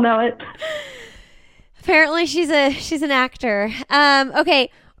 Don't know it. Apparently she's an actor. Okay,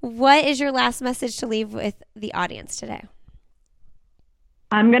 what is your last message to leave with the audience today?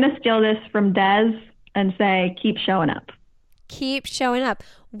 I'm going to steal this from Des and say, keep showing up. Keep showing up.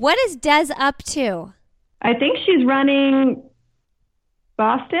 What is Des up to? I think she's running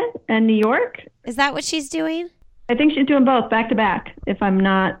Boston and New York. Is that what she's doing? I think she's doing both back to back. If I'm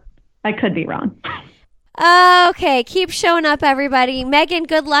not, I could be wrong. Okay, keep showing up, everybody. Megan,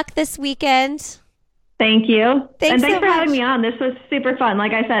 good luck this weekend. Thank you. Thanks for having me on. This was super fun.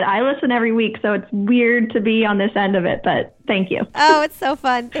 Like I said, I listen every week, so it's weird to be on this end of it, but thank you. Oh, it's so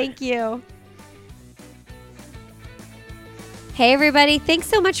fun. Thank you. Hey, everybody. Thanks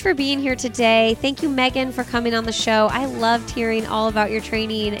so much for being here today. Thank you, Megan, for coming on the show. I loved hearing all about your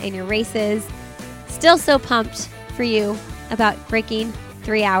training and your races. Still so pumped for you about breaking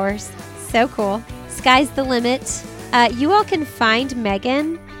 3 hours. So cool. Sky's the limit. You all can find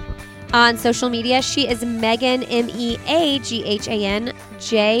Megan on social media. She is Megan, MEAGHAN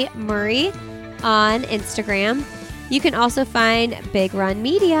J Murray on Instagram. You can also find Big Run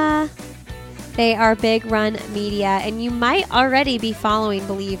Media. They are Big Run Media, and you might already be following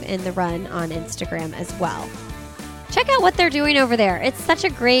Believe in the Run on Instagram as well. Check out what they're doing over there. It's such a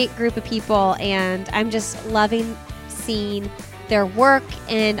great group of people, and I'm just loving seeing their work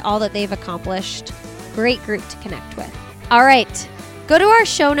and all that they've accomplished. Great group to connect with. All right. Go to our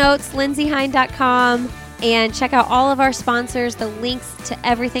show notes, lindseyhine.com, and check out all of our sponsors. The links to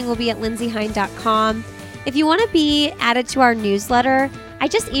everything will be at lindseyhine.com. If you want to be added to our newsletter, I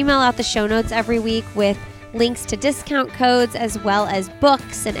just email out the show notes every week with links to discount codes as well as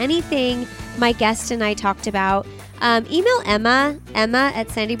books and anything my guest and I talked about. Email Emma at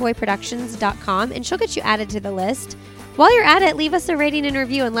sandyboyproductions.com, and she'll get you added to the list. While you're at it, leave us a rating and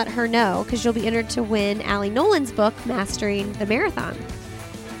review and let her know, because you'll be entered to win Allie Nolan's book, Mastering the Marathon.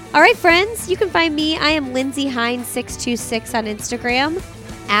 All right, friends, you can find me. I am Lindsey Hine 626 on Instagram,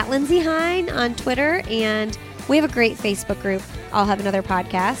 at Lindsey Hine on Twitter, and we have a great Facebook group. I'll have another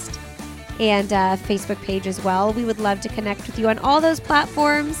podcast and a Facebook page as well. We would love to connect with you on all those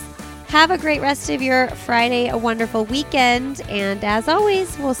platforms. Have a great rest of your Friday, a wonderful weekend, and as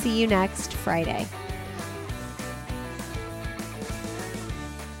always, we'll see you next Friday.